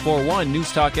 94.1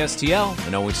 News Talk STL,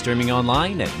 and always streaming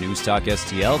online at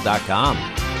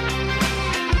newstalkstl.com.